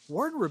top thing.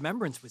 War and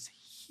Remembrance was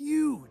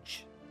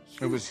huge.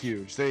 It was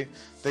huge. They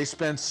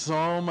spent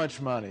so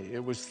much money.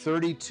 It was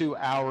 32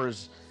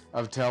 hours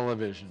of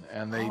television,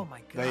 and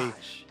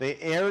they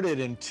aired it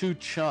in 2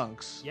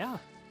 chunks. Yeah.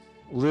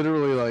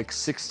 Literally like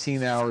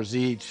 16 hours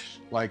each,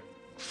 like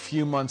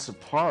few months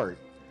apart.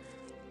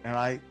 And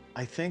I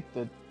think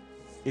that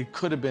it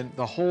could have been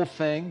the whole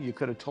thing. You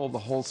could have told the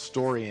whole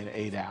story in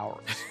 8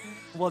 hours.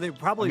 Well, they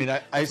probably.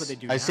 I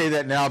mean, I say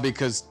that now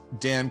because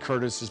Dan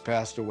Curtis has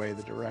passed away,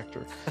 the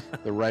director,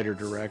 the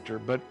writer-director.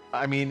 But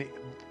I mean,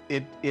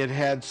 it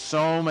had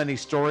so many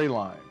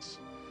storylines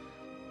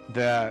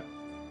that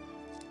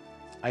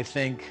I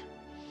think,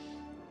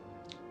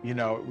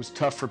 it was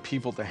tough for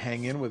people to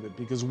hang in with it,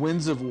 because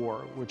Winds of War,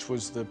 which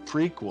was the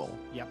prequel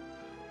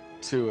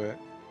to it,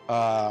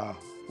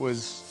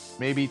 was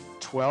maybe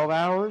 12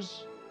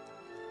 hours.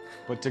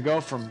 But to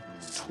go from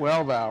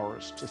 12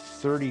 hours to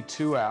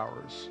 32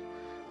 hours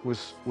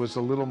was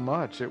a little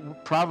much. It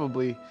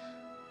probably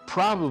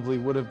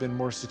would have been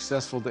more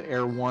successful to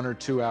air 1 or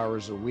 2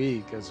 hours a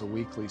week as a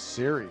weekly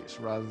series,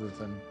 rather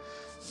than,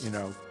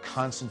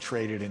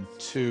 concentrated in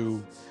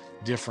 2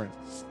 different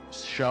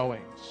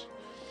showings.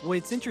 Well,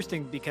 it's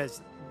interesting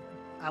because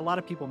a lot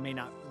of people may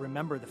not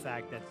remember the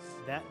fact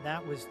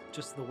that was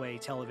just the way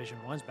television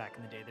was back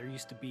in the day. There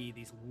used to be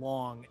these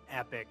long,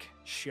 epic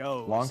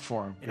shows. Long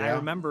form. And I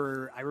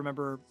remember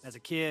as a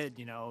kid,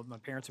 my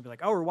parents would be like,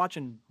 oh, we're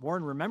watching War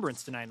and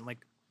Remembrance tonight. And I'm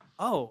like,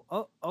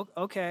 oh,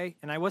 okay.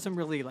 And I wasn't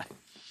really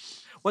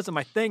wasn't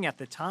my thing at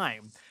the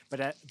time.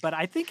 But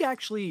I think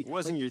actually... It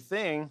wasn't your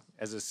thing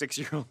as a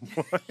 6-year-old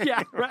boy.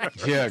 Yeah, right.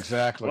 Yeah,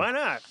 exactly. Why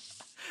not?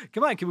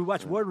 Come on, can we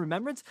watch War and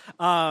Remembrance?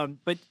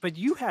 But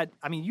you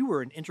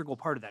were an integral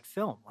part of that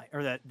film,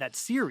 or that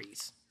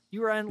series.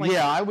 You were on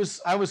I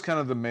was kind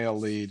of the male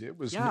lead. It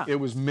was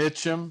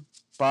Mitchum,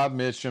 Bob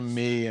Mitchum,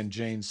 me, and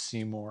Jane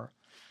Seymour.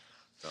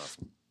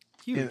 Awesome.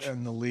 Huge.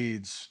 In the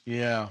leads,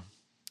 yeah.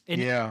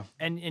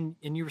 And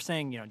you were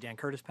saying, Dan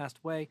Curtis passed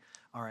away,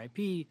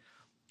 R.I.P.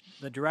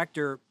 The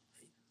director,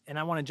 and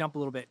I want to jump a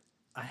little bit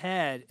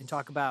ahead and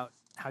talk about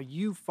how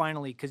you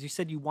finally, because you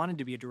said you wanted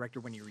to be a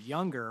director when you were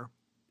younger.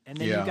 And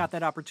then you got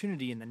that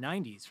opportunity in the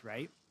 90s,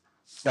 right?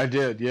 I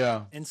did,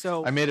 yeah. And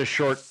so I made a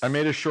short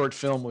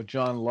film with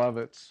John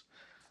Lovitz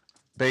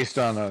based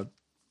on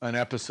an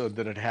episode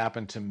that had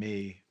happened to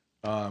me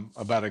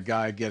about a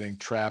guy getting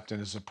trapped in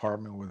his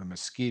apartment with a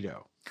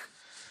mosquito.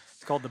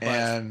 It's called The Buzz.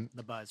 And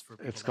The Buzz for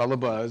people. It's called The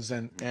Buzz,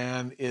 and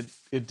it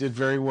did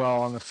very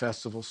well on the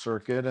festival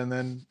circuit. And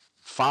then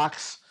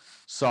Fox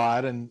saw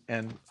it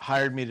and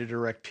hired me to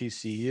direct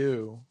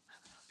PCU.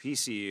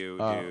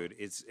 PCU, dude,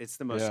 it's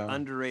the most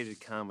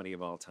underrated comedy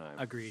of all time.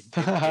 Agreed.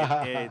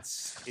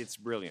 It's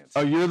brilliant.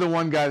 Oh, you're the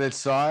one guy that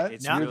saw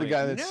it? You're the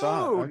guy that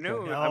saw it? Okay.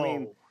 No. I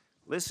mean,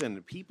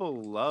 listen,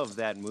 people love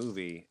that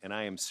movie, and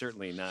I am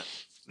certainly not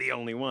the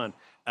only one.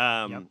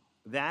 So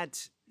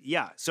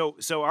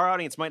our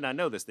audience might not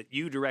know this, that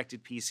you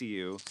directed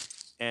PCU,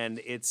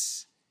 and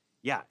it's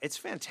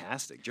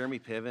fantastic. Jeremy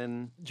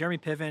Piven, Jon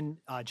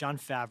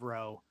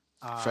Favreau.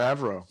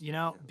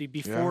 Favreau.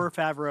 Before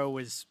Favreau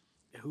was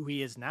who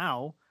he is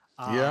now.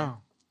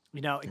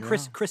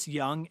 Chris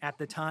Young at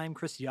the time.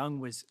 Chris Young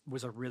was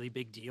a really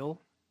big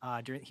deal.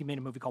 He made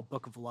a movie called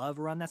Book of Love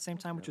around that same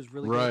time, which was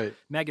really good.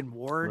 Megan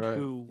Ward,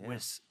 who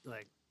was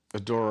like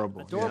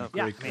adorable. Yeah,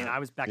 I mean, I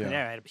was back in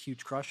there. I had a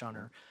huge crush on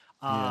her.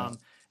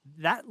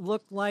 That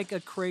looked like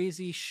a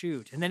crazy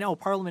shoot. And then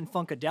Parliament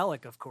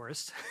Funkadelic, of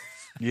course.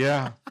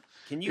 Yeah.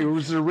 It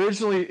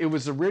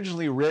was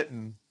originally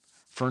written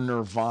for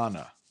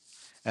Nirvana,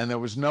 and there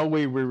was no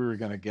way we were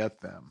going to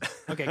get them.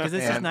 Okay, because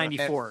this is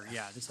 94.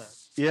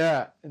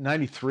 Yeah,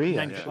 93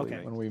 90, actually,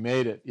 okay. when we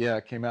made it. Yeah,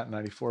 it came out in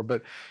 94.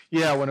 But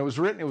yeah, when it was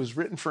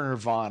written for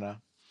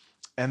Nirvana.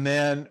 And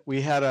then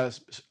we had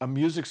a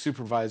music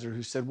supervisor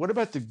who said, "What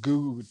about the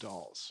Goo Goo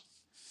Dolls?"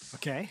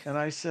 Okay. And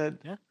I said,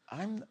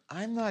 I'm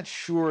not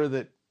sure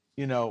that,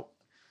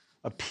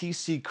 a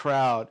PC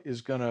crowd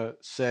is going to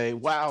say,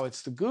 "Wow,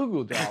 it's the Goo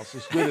Goo Dolls,"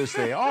 as good as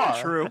they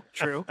are.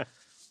 True.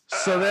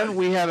 So then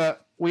we had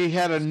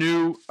a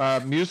new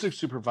music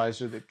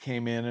supervisor that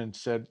came in and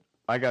said,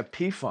 "I got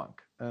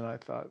P-Funk." And I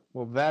thought,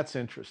 well, that's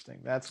interesting.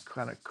 That's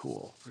kind of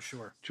cool. For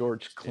sure.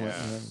 George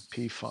Clinton and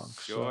P-Funk.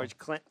 George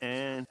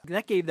Clinton.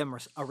 That gave them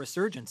a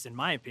resurgence, in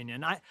my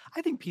opinion. I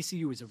think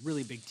PCU was a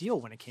really big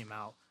deal when it came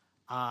out.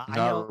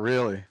 Not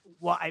really.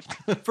 Well,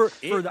 for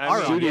the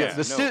art studio,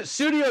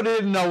 studio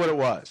didn't know what it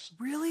was.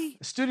 Really?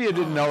 The studio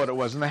didn't know what it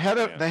was, and the head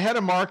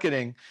of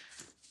marketing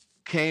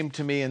came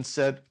to me and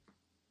said,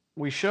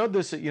 "We showed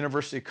this at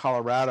University of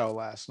Colorado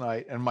last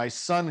night, and my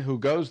son who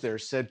goes there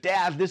said,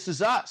 'Dad, this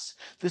is us.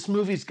 This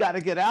movie's got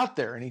to get out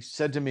there.'" And he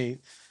said to me,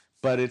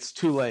 "But it's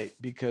too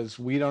late because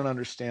we don't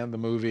understand the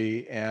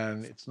movie,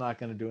 and it's not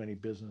going to do any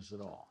business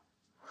at all."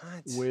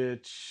 What?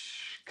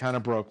 Which kind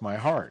of broke my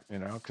heart,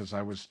 because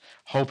I was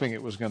hoping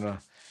it was going to,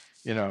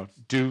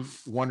 do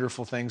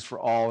wonderful things for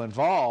all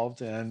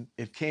involved, and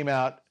it came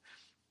out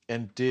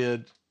and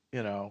did,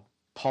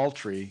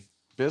 paltry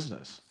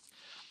business.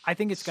 I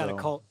think it's got a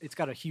cult. It's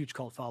got a huge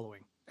cult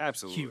following.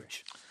 Absolutely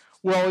huge.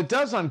 Well, it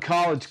does on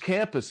college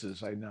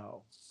campuses, I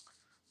know,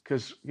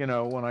 because when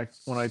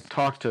I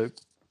talk to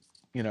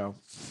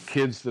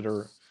kids that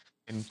are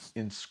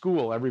in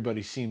school,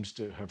 everybody seems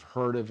to have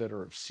heard of it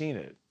or have seen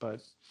it. But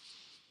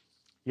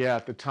yeah,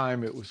 at the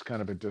time it was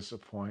kind of a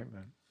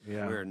disappointment.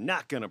 Yeah, we're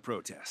not going to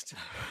protest.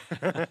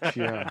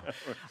 Yeah,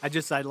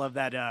 I love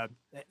that.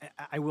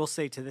 I will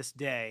say to this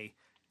day,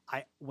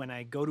 when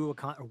I go to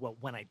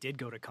when I did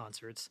go to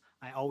concerts,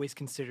 I always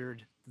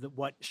considered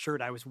what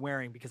shirt I was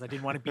wearing because I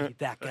didn't want to be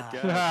that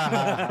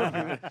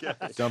guy.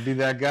 Don't be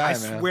that guy, I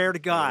man. swear to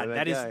God, that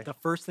that is guy. the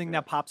first thing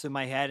that pops in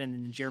my head. And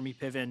then Jeremy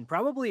Piven,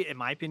 probably in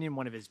my opinion,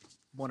 one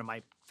of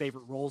my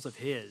favorite roles of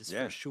his,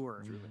 for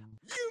sure. You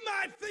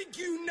might think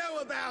you know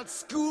about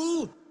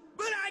school,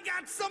 but I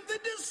got something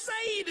to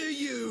say to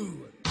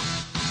you.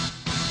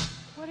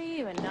 What are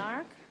you, a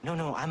narc?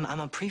 No, I'm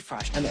a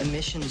pre-frosh.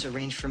 Admissions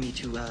arranged for me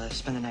to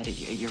spend the night at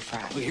your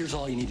frat. Well, here's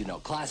all you need to know.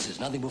 Classes,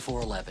 nothing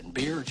before 11.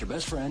 Beer, it's your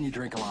best friend, you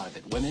drink a lot of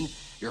it. Women,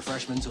 you're a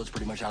freshman, so it's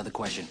pretty much out of the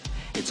question.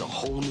 It's a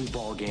whole new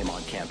ball game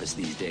on campus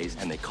these days,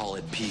 and they call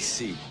it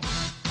PC.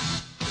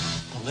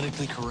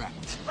 Politically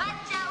correct. What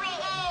shall we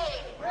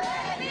eat?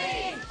 Red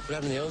meat! What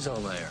happened to the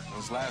ozone layer? It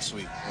was last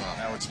week. Well,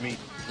 now it's meat.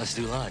 Let's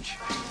do lunch.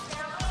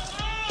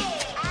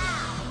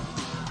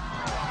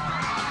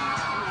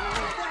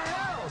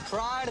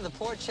 Pride of the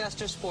Port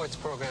Chester sports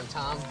program,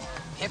 Tom.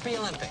 Hippie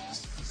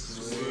Olympics.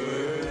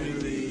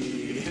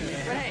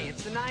 But hey,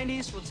 it's the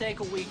 90s. We'll take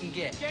what we can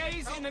get.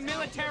 Gays in the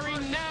military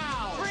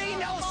now! Free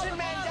Nelson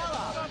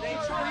Mandela! They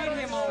tried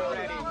him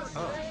already.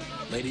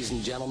 Ladies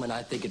and gentlemen,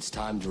 I think it's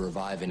time to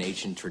revive an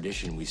ancient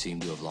tradition we seem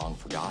to have long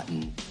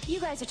forgotten.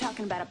 You guys are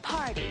talking about a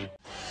party.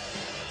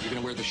 You're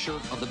gonna wear the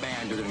shirt of the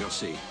band you're gonna go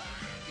see.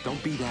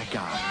 Don't be that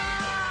guy.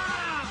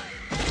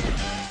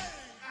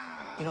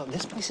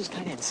 This place is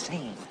kind of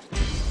insane.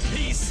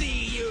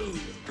 PCU!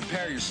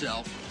 Prepare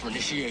yourself for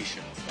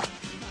initiation.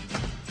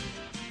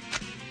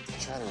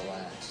 Try to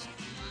relax.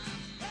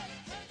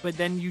 But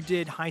then you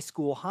did High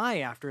School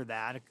High after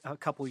that, a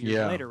couple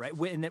years later, right?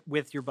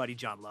 With your buddy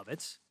John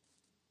Lovitz.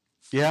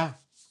 Yeah.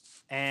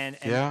 And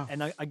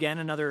again,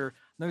 another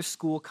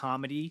school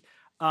comedy.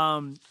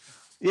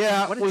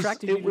 Yeah, what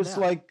attracted you to it was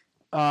that? like,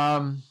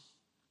 how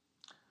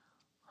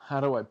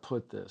do I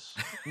put this?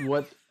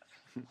 What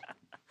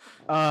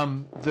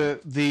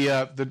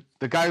the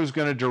guy who's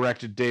going to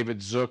direct it, David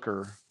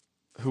Zucker,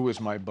 who was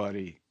my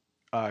buddy,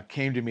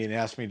 came to me and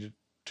asked me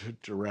to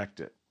direct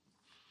it.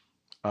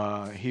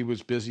 He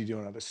was busy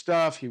doing other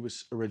stuff. He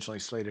was originally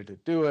slated to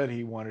do it.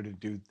 He wanted to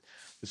do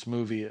this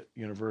movie at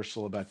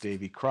Universal about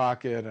Davy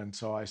Crockett, and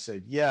so I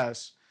said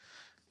yes.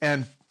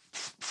 And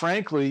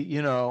frankly,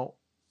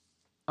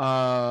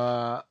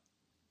 I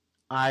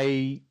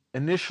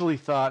initially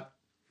thought,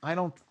 I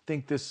don't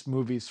think this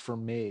movie's for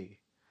me.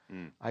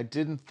 I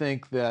didn't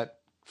think that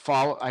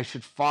I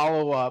should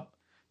follow up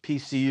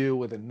PCU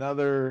with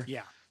another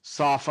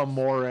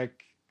sophomoric,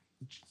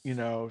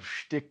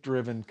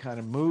 shtick-driven kind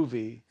of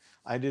movie.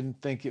 I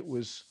didn't think it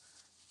was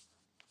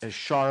as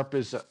sharp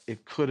as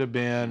it could have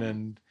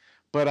been,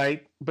 but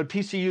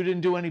PCU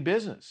didn't do any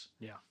business.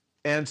 Yeah.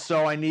 And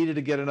so I needed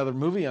to get another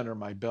movie under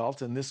my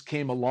belt, and this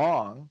came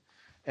along,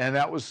 and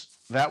that was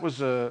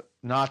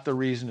not the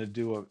reason to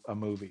do a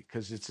movie,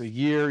 because it's a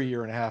year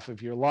and a half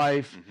of your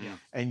life,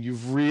 and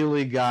you've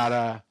really got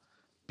to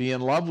be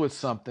in love with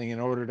something in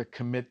order to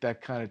commit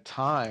that kind of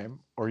time,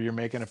 or you're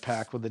making a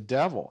pact with the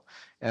devil.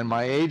 And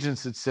my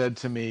agents had said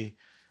to me,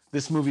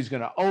 this movie's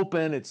going to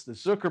open. It's the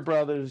Zucker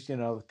brothers, you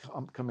know,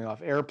 coming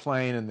off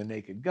Airplane and The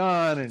Naked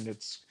Gun, and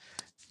it's,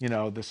 you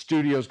know, the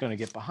studio's going to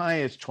get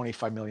behind it. It's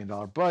 $25 million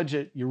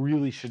budget. You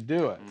really should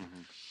do it.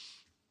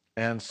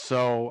 And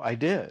so I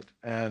did.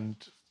 And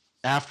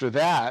after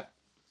that,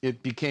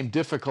 it became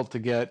difficult to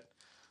get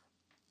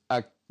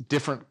a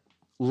different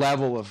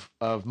level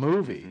of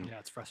movie. Yeah,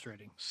 it's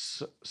frustrating.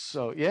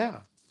 So yeah,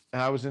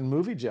 and I was in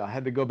movie jail. I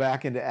had to go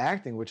back into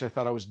acting, which I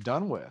thought I was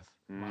done with.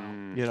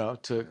 You know,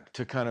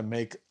 to kind of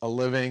make a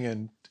living,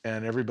 and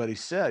everybody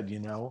said, you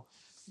know,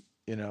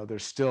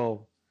 there's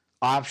still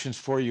options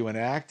for you in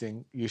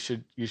acting. You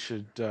should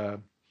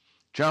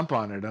jump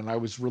on it. And I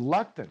was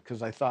reluctant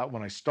because I thought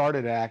when I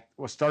started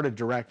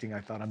directing, I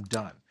thought I'm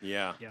done.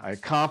 Yeah. I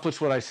accomplished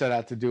what I set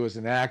out to do as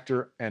an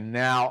actor, and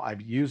now I'm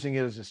using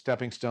it as a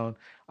stepping stone.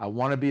 I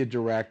want to be a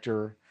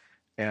director,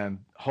 and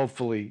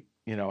hopefully,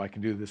 you know, I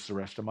can do this the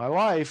rest of my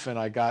life. And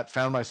I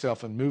found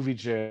myself in movie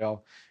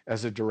jail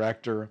as a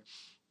director,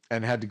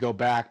 and had to go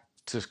back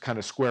to kind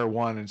of square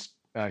one, and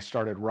I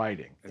started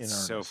writing. It's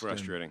so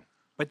frustrating.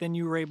 But then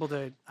you were able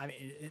to, I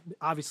mean,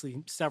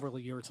 obviously several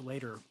years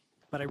later,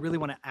 but I really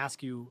want to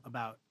ask you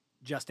about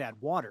Just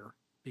Add Water,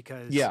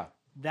 because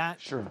that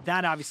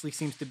obviously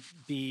seems to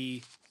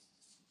be,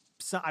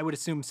 I would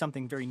assume,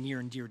 something very near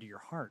and dear to your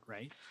heart,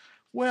 right?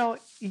 Well,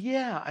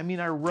 yeah. I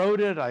mean, I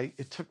wrote it.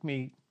 It took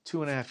me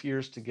 2.5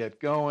 years to get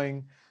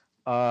going.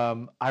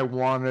 I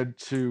wanted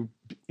to,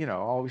 you know,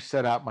 always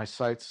set my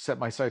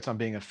sights on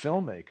being a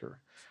filmmaker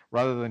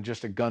rather than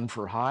just a gun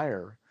for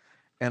hire.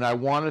 And I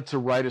wanted to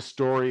write a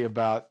story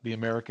about the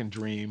American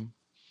dream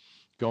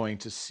going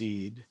to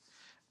seed,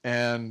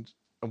 and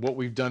what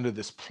we've done to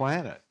this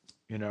planet,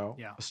 you know,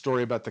 a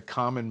story about the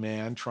common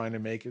man trying to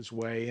make his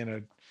way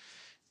in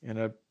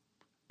an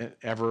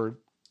ever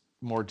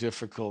more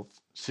difficult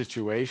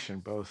situation,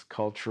 both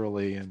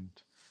culturally and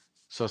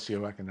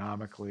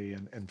socioeconomically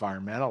and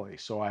environmentally.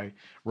 So I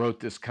wrote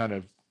this kind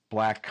of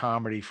black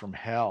comedy from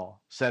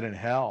hell, set in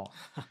hell,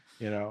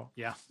 you know,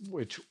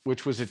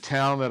 which was a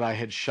town that I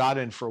had shot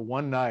in for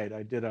one night.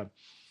 I did a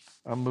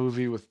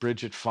movie with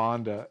Bridget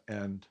Fonda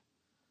and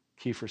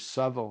Kiefer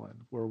Sutherland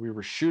where we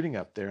were shooting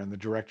up there, and the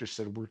director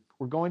said,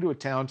 we're going to a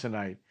town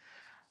tonight,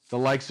 the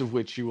likes of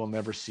which you will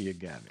never see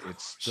again.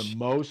 It's the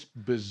most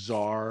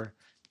bizarre,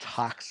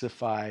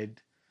 toxified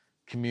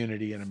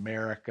community in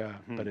America,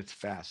 but it's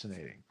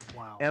fascinating.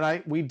 Wow.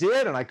 And we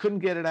did, and I couldn't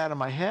get it out of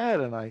my head.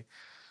 And I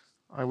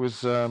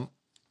was a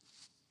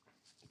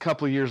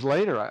couple of years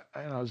later,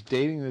 I was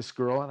dating this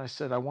girl, and I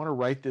said, I want to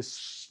write this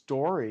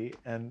story,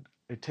 and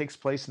it takes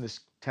place in this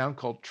town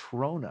called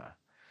Trona,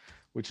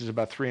 which is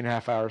about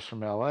 3.5 hours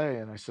from LA.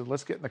 And I said,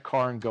 let's get in the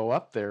car and go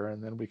up there,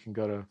 and then we can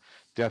go to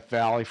Death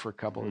Valley for a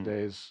couple of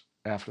days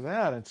after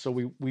that. And so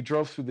we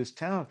drove through this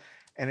town,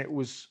 and it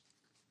was,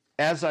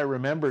 as I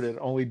remembered it,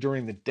 only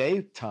during the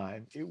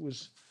daytime, it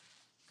was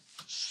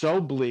so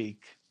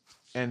bleak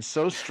and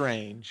so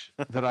strange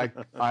that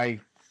I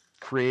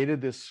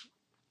created this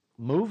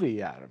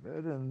movie out of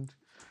it, and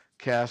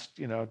cast,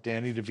 you know,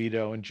 Danny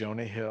DeVito and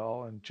Jonah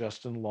Hill and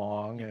Justin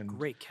Long and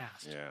great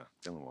cast. Yeah,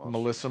 Dylan Walsh.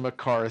 Melissa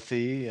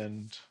McCarthy,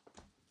 and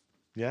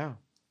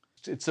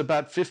it's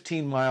about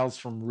 15 miles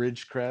from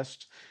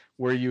Ridgecrest,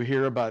 where you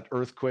hear about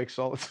earthquakes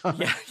all the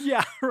time.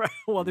 Yeah, right.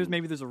 Well,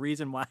 there's a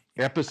reason why.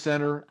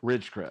 Epicenter,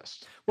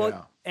 Ridgecrest.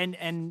 Well,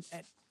 and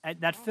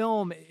that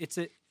film, it's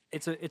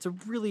a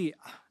really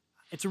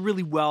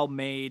well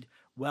made,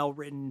 well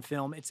written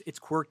film. It's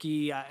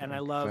quirky, and I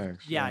love.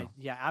 Thanks, yeah,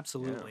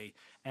 absolutely.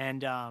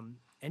 Yeah.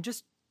 And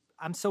just,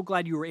 I'm so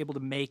glad you were able to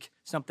make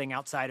something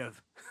outside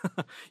of,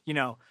 you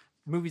know,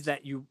 movies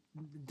that you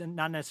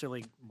not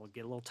necessarily will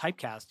get a little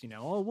typecast, you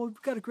know, oh, well,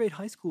 we've got a great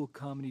high school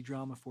comedy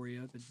drama for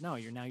you. But no,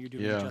 you're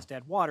doing Just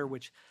Add Water,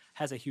 which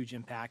has a huge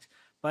impact.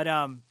 But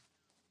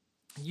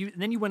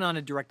then you went on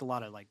to direct a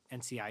lot of like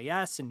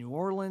NCIS in New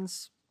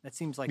Orleans. That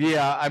seems like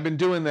I've been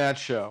doing that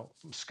show.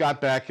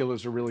 Scott Bakula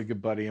is a really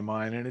good buddy of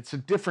mine, and it's a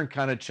different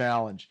kind of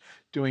challenge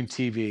doing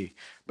TV.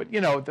 But you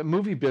know, the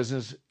movie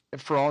business,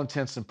 for all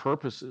intents and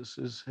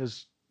purposes,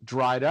 has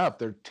dried up.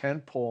 They're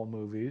tentpole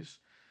movies,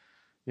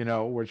 you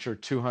know, which are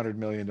 $200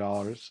 million.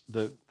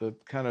 The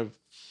kind of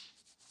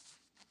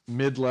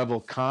mid-level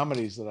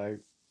comedies that I,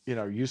 you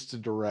know, used to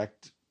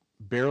direct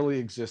barely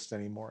exist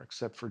anymore,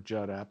 except for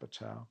Judd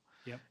Apatow.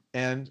 Yep.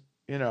 And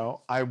you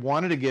know, I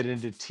wanted to get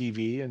into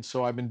TV, and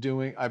so I've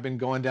been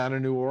going down to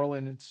New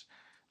Orleans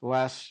the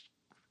last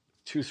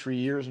 2-3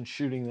 years and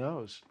shooting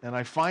those. And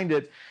I find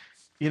it,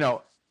 you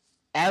know,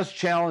 as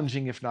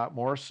challenging, if not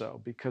more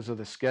so, because of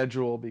the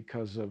schedule,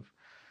 because of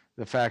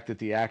the fact that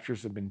the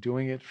actors have been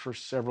doing it for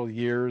several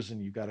years,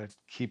 and you got to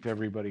keep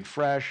everybody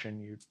fresh,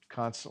 and you're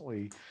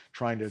constantly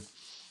trying to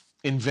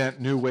invent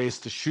new ways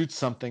to shoot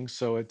something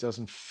so it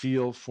doesn't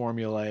feel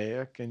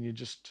formulaic. And you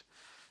just,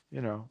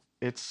 you know,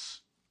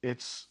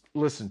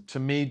 listen, to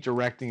me,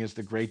 directing is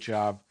the great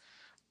job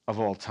of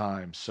all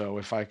time. So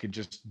if I could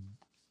just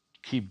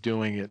keep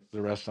doing it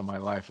the rest of my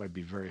life, I'd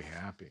be very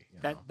happy.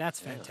 That's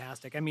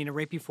fantastic. I mean,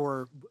 right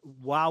before,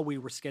 while we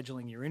were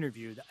scheduling your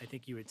interview, I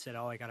think you had said,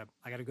 "Oh, I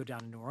gotta go down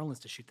to New Orleans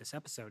to shoot this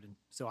episode," and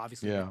so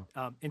obviously,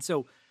 and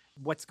so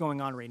what's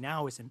going on right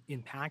now has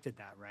impacted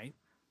that, right?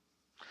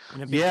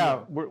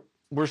 Yeah,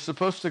 we're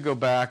supposed to go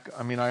back.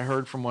 I mean, I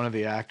heard from one of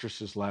the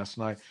actresses last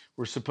night.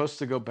 We're supposed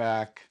to go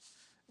back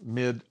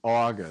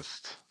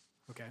mid-August.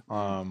 Okay.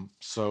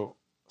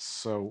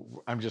 So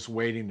I'm just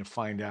waiting to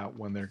find out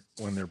when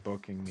they're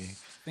booking me.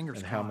 Fingers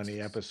and crossed. how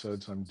many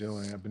episodes I'm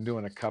doing. I've been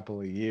doing a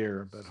couple a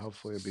year, but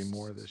hopefully it'll be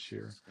more this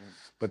year.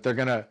 But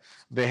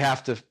they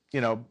have to,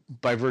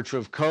 by virtue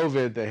of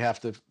COVID, they have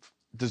to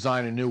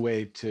design a new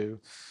way to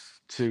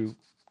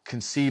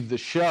conceive the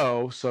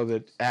show so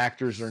that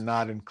actors are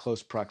not in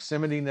close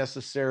proximity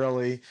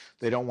necessarily.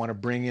 They don't want to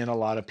bring in a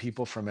lot of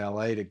people from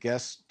LA to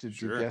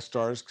do guest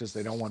stars because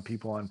they don't want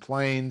people on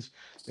planes.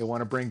 They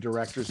want to bring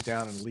directors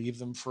down and leave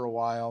them for a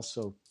while.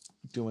 So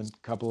doing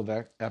a couple of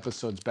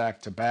episodes back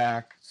to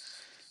back.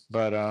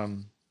 But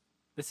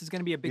this is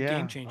going to be a big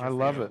game changer. I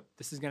love it.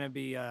 This is going to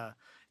be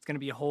it's going to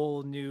be a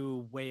whole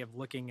new way of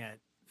looking at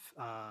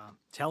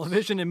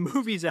television and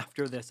movies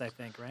after this, I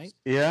think, right?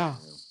 Yeah.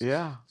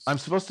 I'm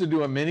supposed to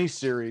do a mini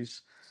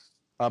series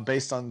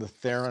based on the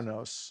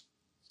Theranos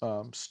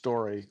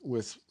story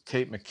with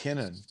Kate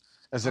McKinnon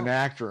as an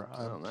actor.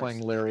 I'm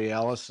playing Larry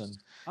Ellison,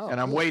 and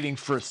I'm waiting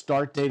for a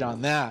start date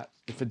on that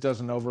if it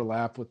doesn't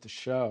overlap with the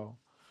show.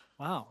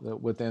 Wow.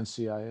 With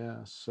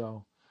NCIS.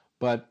 So,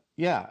 but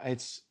yeah,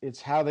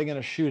 it's how they're going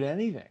to shoot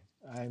anything.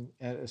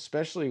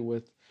 Especially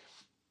with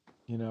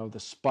the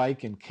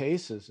spike in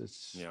cases.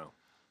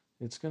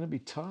 It's going to be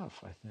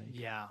tough, I think.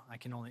 Yeah, I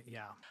can only,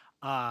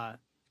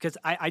 because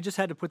I just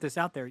had to put this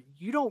out there.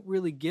 You don't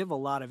really give a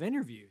lot of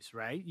interviews,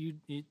 right?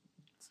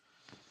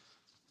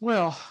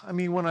 Well, I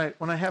mean, when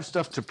I have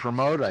stuff to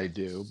promote, I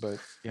do, but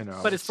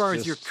But as far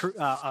as your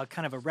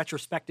kind of a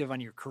retrospective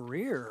on your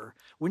career,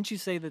 wouldn't you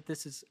say that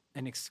this is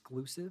an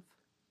exclusive?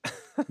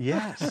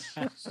 Yes.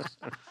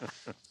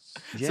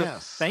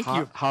 Yes. So, thank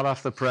you. Hot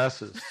off the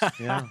presses.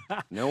 Yeah.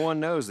 No one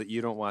knows that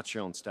you don't watch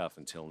your own stuff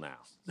until now.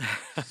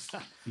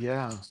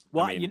 Yeah.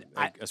 Well, I mean,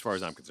 as far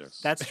as I'm concerned.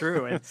 That's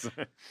true.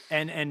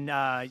 And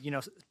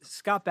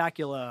Scott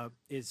Bakula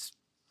is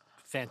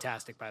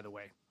fantastic, by the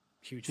way.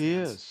 Huge fans. He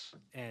is.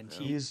 And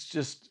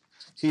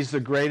he's the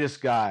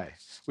greatest guy.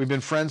 We've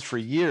been friends for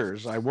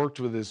years. I worked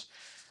with his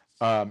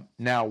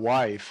now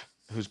wife,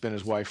 who's been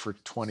his wife for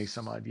 20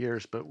 some odd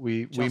years, but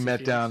we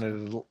met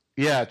down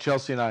at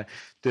Chelsea and I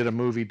did a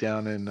movie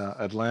down in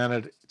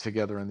Atlanta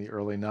together in the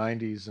early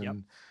 90s,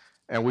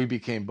 and we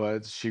became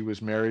buds. She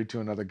was married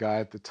to another guy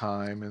at the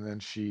time, and then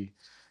she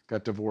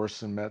got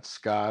divorced and met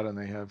Scott, and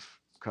they have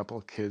a couple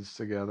of kids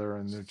together,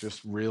 and they're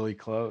just really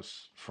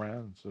close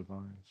friends of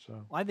mine.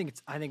 So I think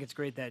it's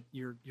great that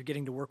you're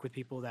getting to work with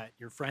people that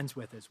you're friends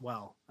with as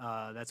well.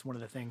 That's one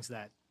of the things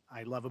that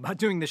I love about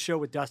doing the show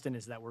with Dustin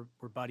is that we're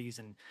buddies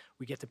and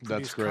we get to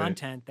produce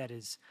content that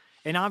is,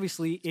 and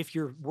obviously if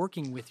you're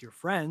working with your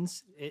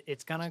friends,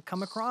 it's going to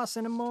come across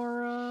in a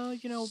more,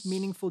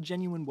 meaningful,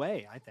 genuine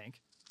way, I think.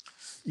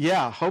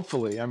 Yeah,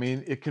 hopefully. I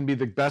mean, it can be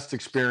the best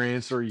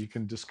experience or you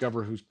can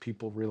discover who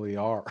people really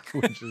are,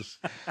 which is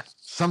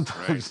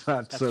sometimes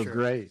not so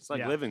great. It's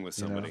like living with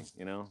somebody,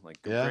 like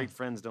great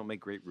friends don't make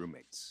great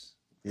roommates.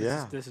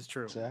 This is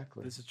true.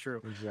 Exactly. This is true.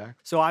 Exactly.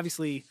 So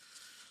obviously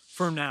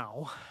for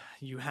now,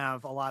 you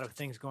have a lot of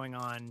things going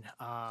on,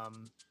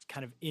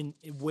 kind of in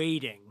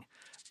waiting,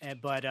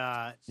 but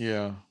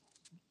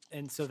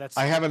and so that's.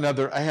 I have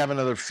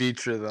another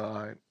feature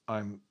that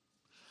I'm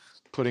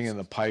putting in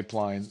the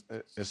pipeline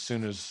as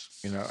soon as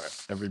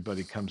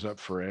everybody comes up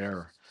for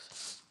air.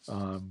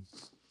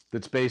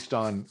 That's based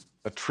on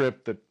a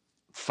trip that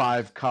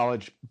 5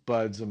 college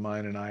buds of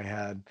mine and I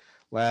had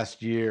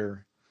last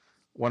year.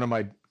 One of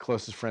my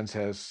closest friends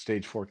has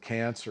stage 4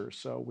 cancer,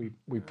 so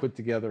we put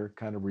together a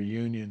kind of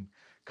reunion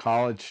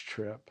college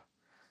trip,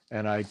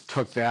 and I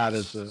took that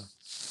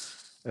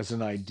as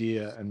an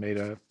idea and made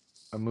a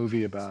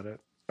movie about it.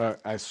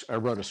 I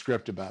wrote a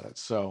script about it,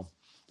 so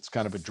it's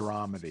kind of a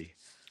dramedy.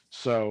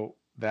 So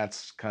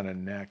that's kind of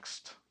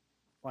next.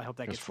 Well, I hope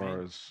that gets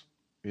made.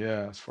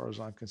 As far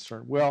as I'm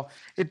concerned. Well,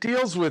 it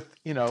deals with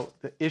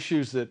the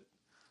issues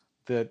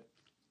that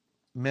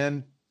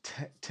men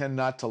tend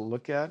not to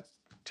look at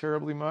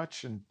terribly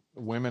much, and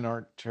women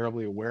aren't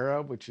terribly aware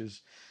of, which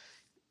is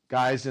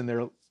guys in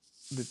their.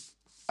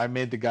 I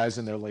made the guys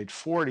in their late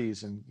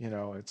 40s, and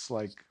it's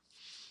like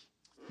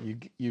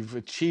you've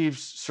achieved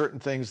certain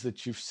things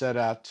that you've set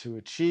out to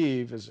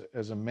achieve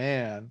as a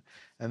man,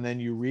 and then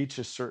you reach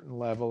a certain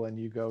level and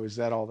you go, is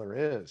that all there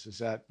is?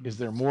 Is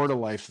there more to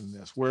life than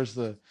this? Where's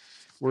the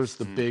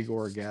big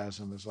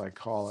orgasm, as I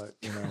call it,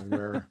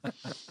 where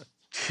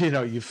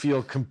you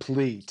feel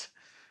complete,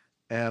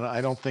 and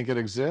I don't think it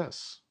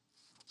exists.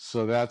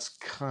 So that's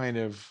kind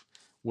of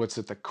what's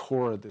at the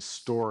core of this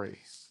story.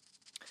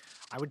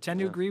 I would tend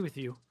to agree with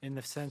you in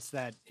the sense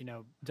that,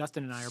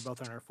 Dustin and I are both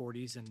in our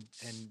 40s,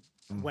 and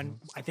when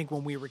I think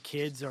when we were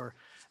kids, or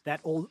that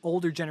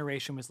older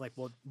generation was like,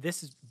 well,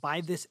 this is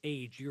by this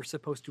age, you're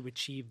supposed to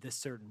achieve this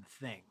certain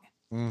thing,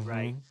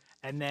 right?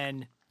 And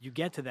then you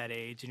get to that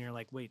age and you're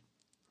like, wait,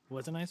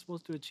 wasn't I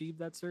supposed to achieve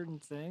that certain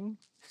thing?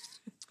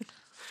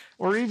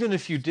 Or even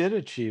if you did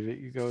achieve it,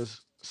 you go,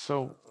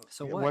 so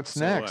what? What's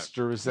So next?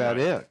 what? Or is that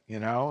it? You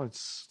know,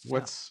 it's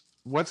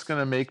what's going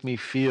to make me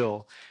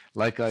feel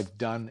like I've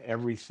done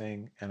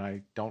everything and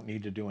I don't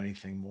need to do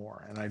anything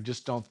more. And I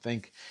just don't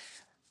think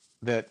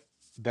that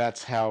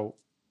that's how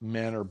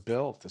men are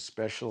built,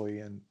 especially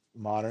in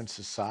modern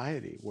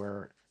society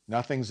where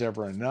nothing's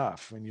ever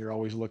enough and you're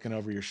always looking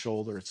over your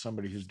shoulder at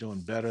somebody who's doing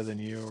better than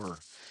you, or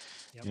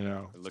you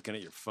know, looking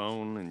at your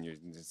phone and your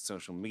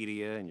social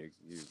media and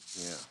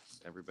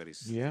everybody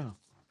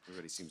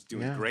seems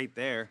doing great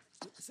there.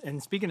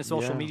 And speaking of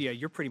social media,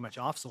 you're pretty much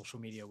off social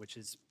media, which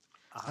is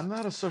I'm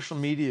not a social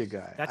media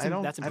guy. That's I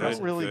don't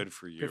really good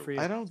for you.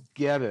 I don't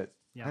get it.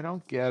 Yeah. I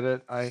don't get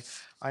it. I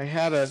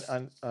had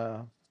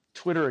a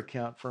Twitter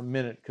account for a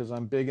minute because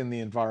I'm big in the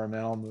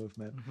environmental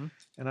movement,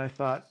 and I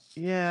thought,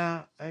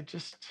 there's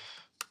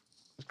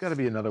got to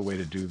be another way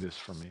to do this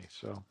for me.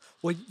 So,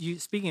 well,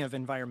 speaking of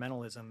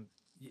environmentalism,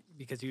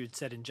 because you had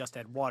said in Just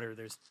Add Water,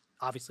 there's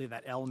obviously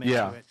that element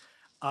to it.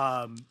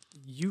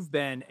 You've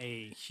been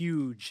a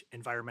huge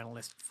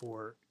environmentalist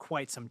for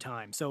quite some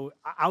time. So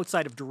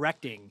outside of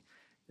directing,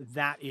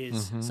 that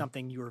is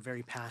something you are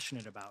very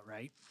passionate about,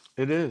 right?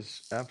 It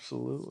is,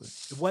 absolutely.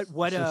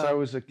 What since I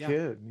was a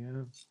kid,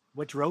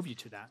 What drove you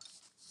to that?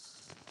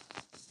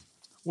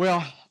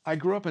 Well, I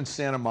grew up in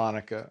Santa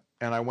Monica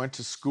and I went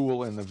to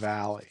school in the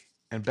Valley.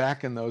 And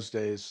back in those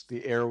days,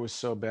 the air was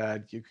so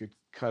bad you could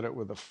cut it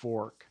with a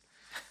fork.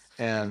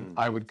 And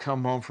I would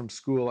come home from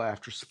school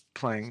after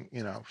playing,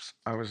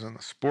 I was in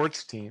the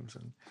sports teams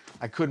and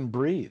I couldn't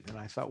breathe. And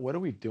I thought, what are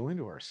we doing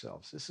to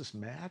ourselves? This is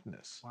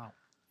madness. Wow.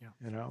 Yeah.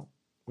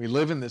 We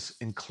live in this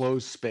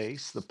enclosed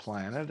space, the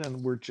planet,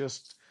 and we're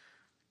just,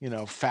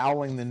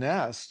 fouling the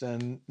nest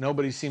and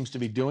nobody seems to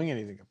be doing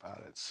anything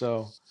about it.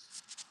 So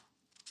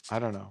I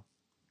don't know.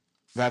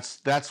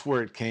 That's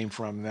where it came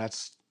from.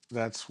 That's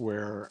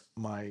where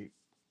my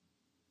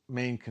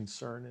main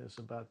concern is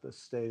about the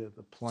state of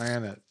the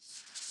planet.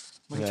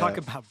 When you talk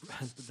about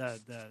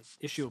the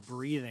issue of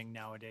breathing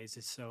nowadays,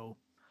 is so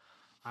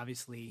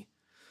obviously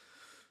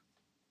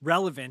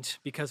relevant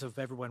because of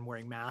everyone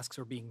wearing masks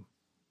or being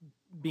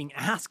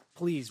asked,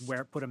 please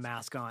put a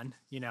mask on,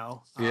 And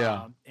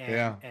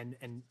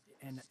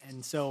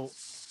so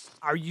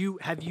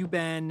have you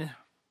been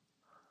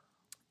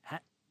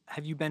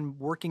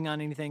working on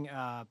anything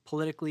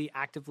politically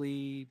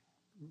actively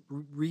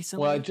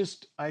recently? Well,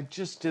 I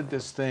just did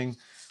this thing,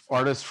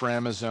 Artists for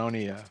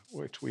Amazonia,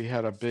 which we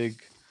had a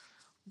big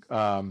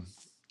kind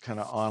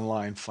of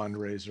online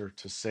fundraiser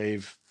to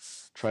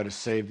try to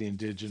save the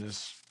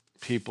indigenous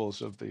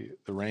peoples of the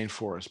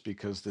rainforest,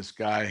 because this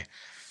guy,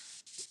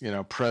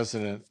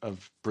 president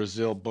of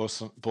Brazil,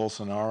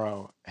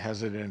 Bolsonaro,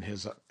 has it in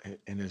his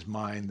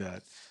mind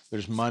that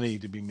there's money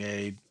to be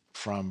made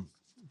from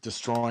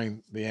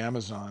destroying the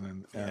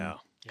Amazon and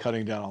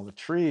cutting down all the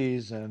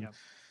trees. And,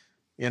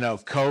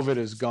 COVID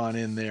has gone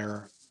in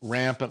there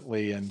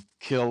rampantly and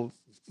killed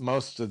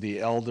most of the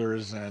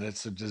elders, and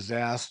it's a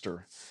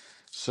disaster.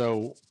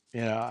 So,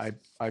 I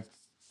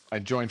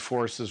joined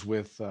forces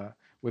with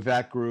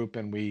that group,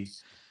 and we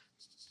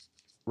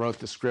wrote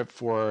the script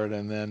for it,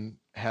 and then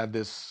had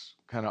this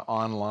kind of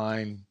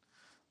online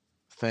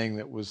thing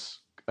that was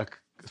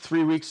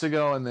 3 weeks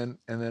ago, and then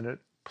it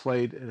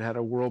played. It had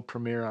a world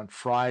premiere on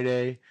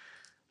Friday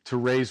to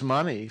raise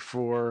money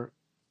for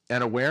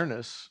an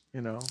awareness,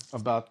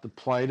 about the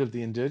plight of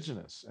the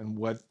indigenous and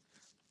what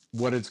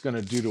it's going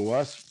to do to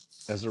us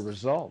as a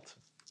result.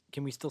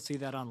 Can we still see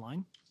that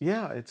online?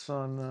 Yeah, it's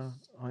on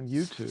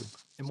YouTube.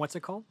 And what's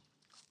it called?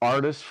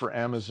 Artists for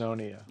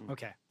Amazonia.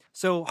 Okay.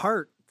 So,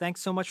 Hart, thanks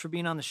so much for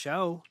being on the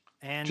show.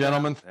 And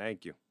gentlemen,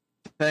 thank you.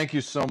 Thank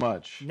you so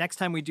much. Next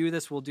time we do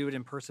this, we'll do it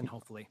in person,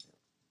 hopefully.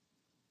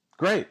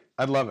 Great.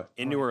 I'd love it.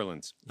 In New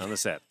Orleans, on the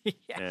set.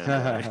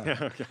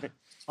 Okay.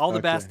 All the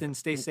best, and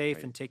stay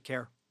safe and take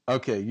care.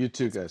 Okay, you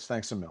too, guys.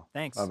 Thanks a mil.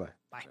 Thanks. Bye-bye.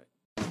 Bye.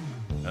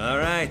 All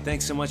right.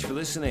 Thanks so much for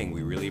listening.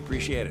 We really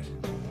appreciate it.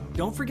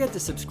 Don't forget to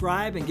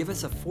subscribe and give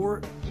us a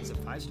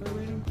 5-star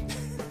rating?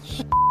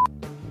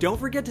 Don't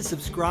forget to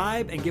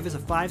subscribe and give us a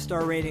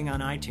 5-star rating on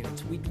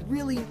iTunes.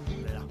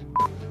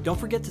 Don't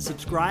forget to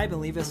subscribe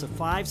and leave us a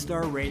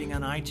 5-star rating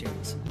on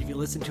iTunes. If you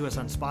listen to us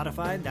on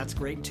Spotify, that's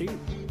great too.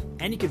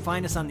 And you can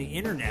find us on the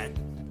internet.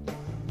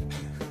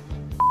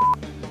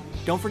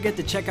 Don't forget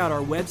to check out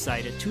our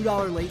website at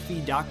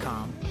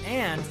 $2latefee.com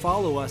and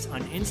follow us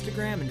on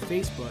Instagram and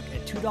Facebook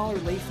at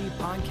 $2 Late Fee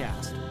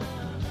Podcast.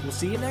 We'll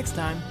see you next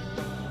time.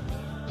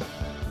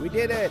 We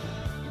did it!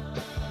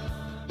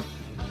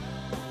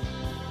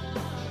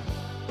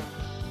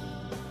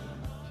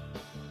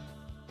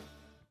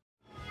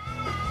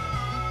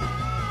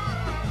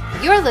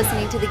 You're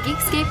listening to the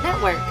Geekscape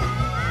Network.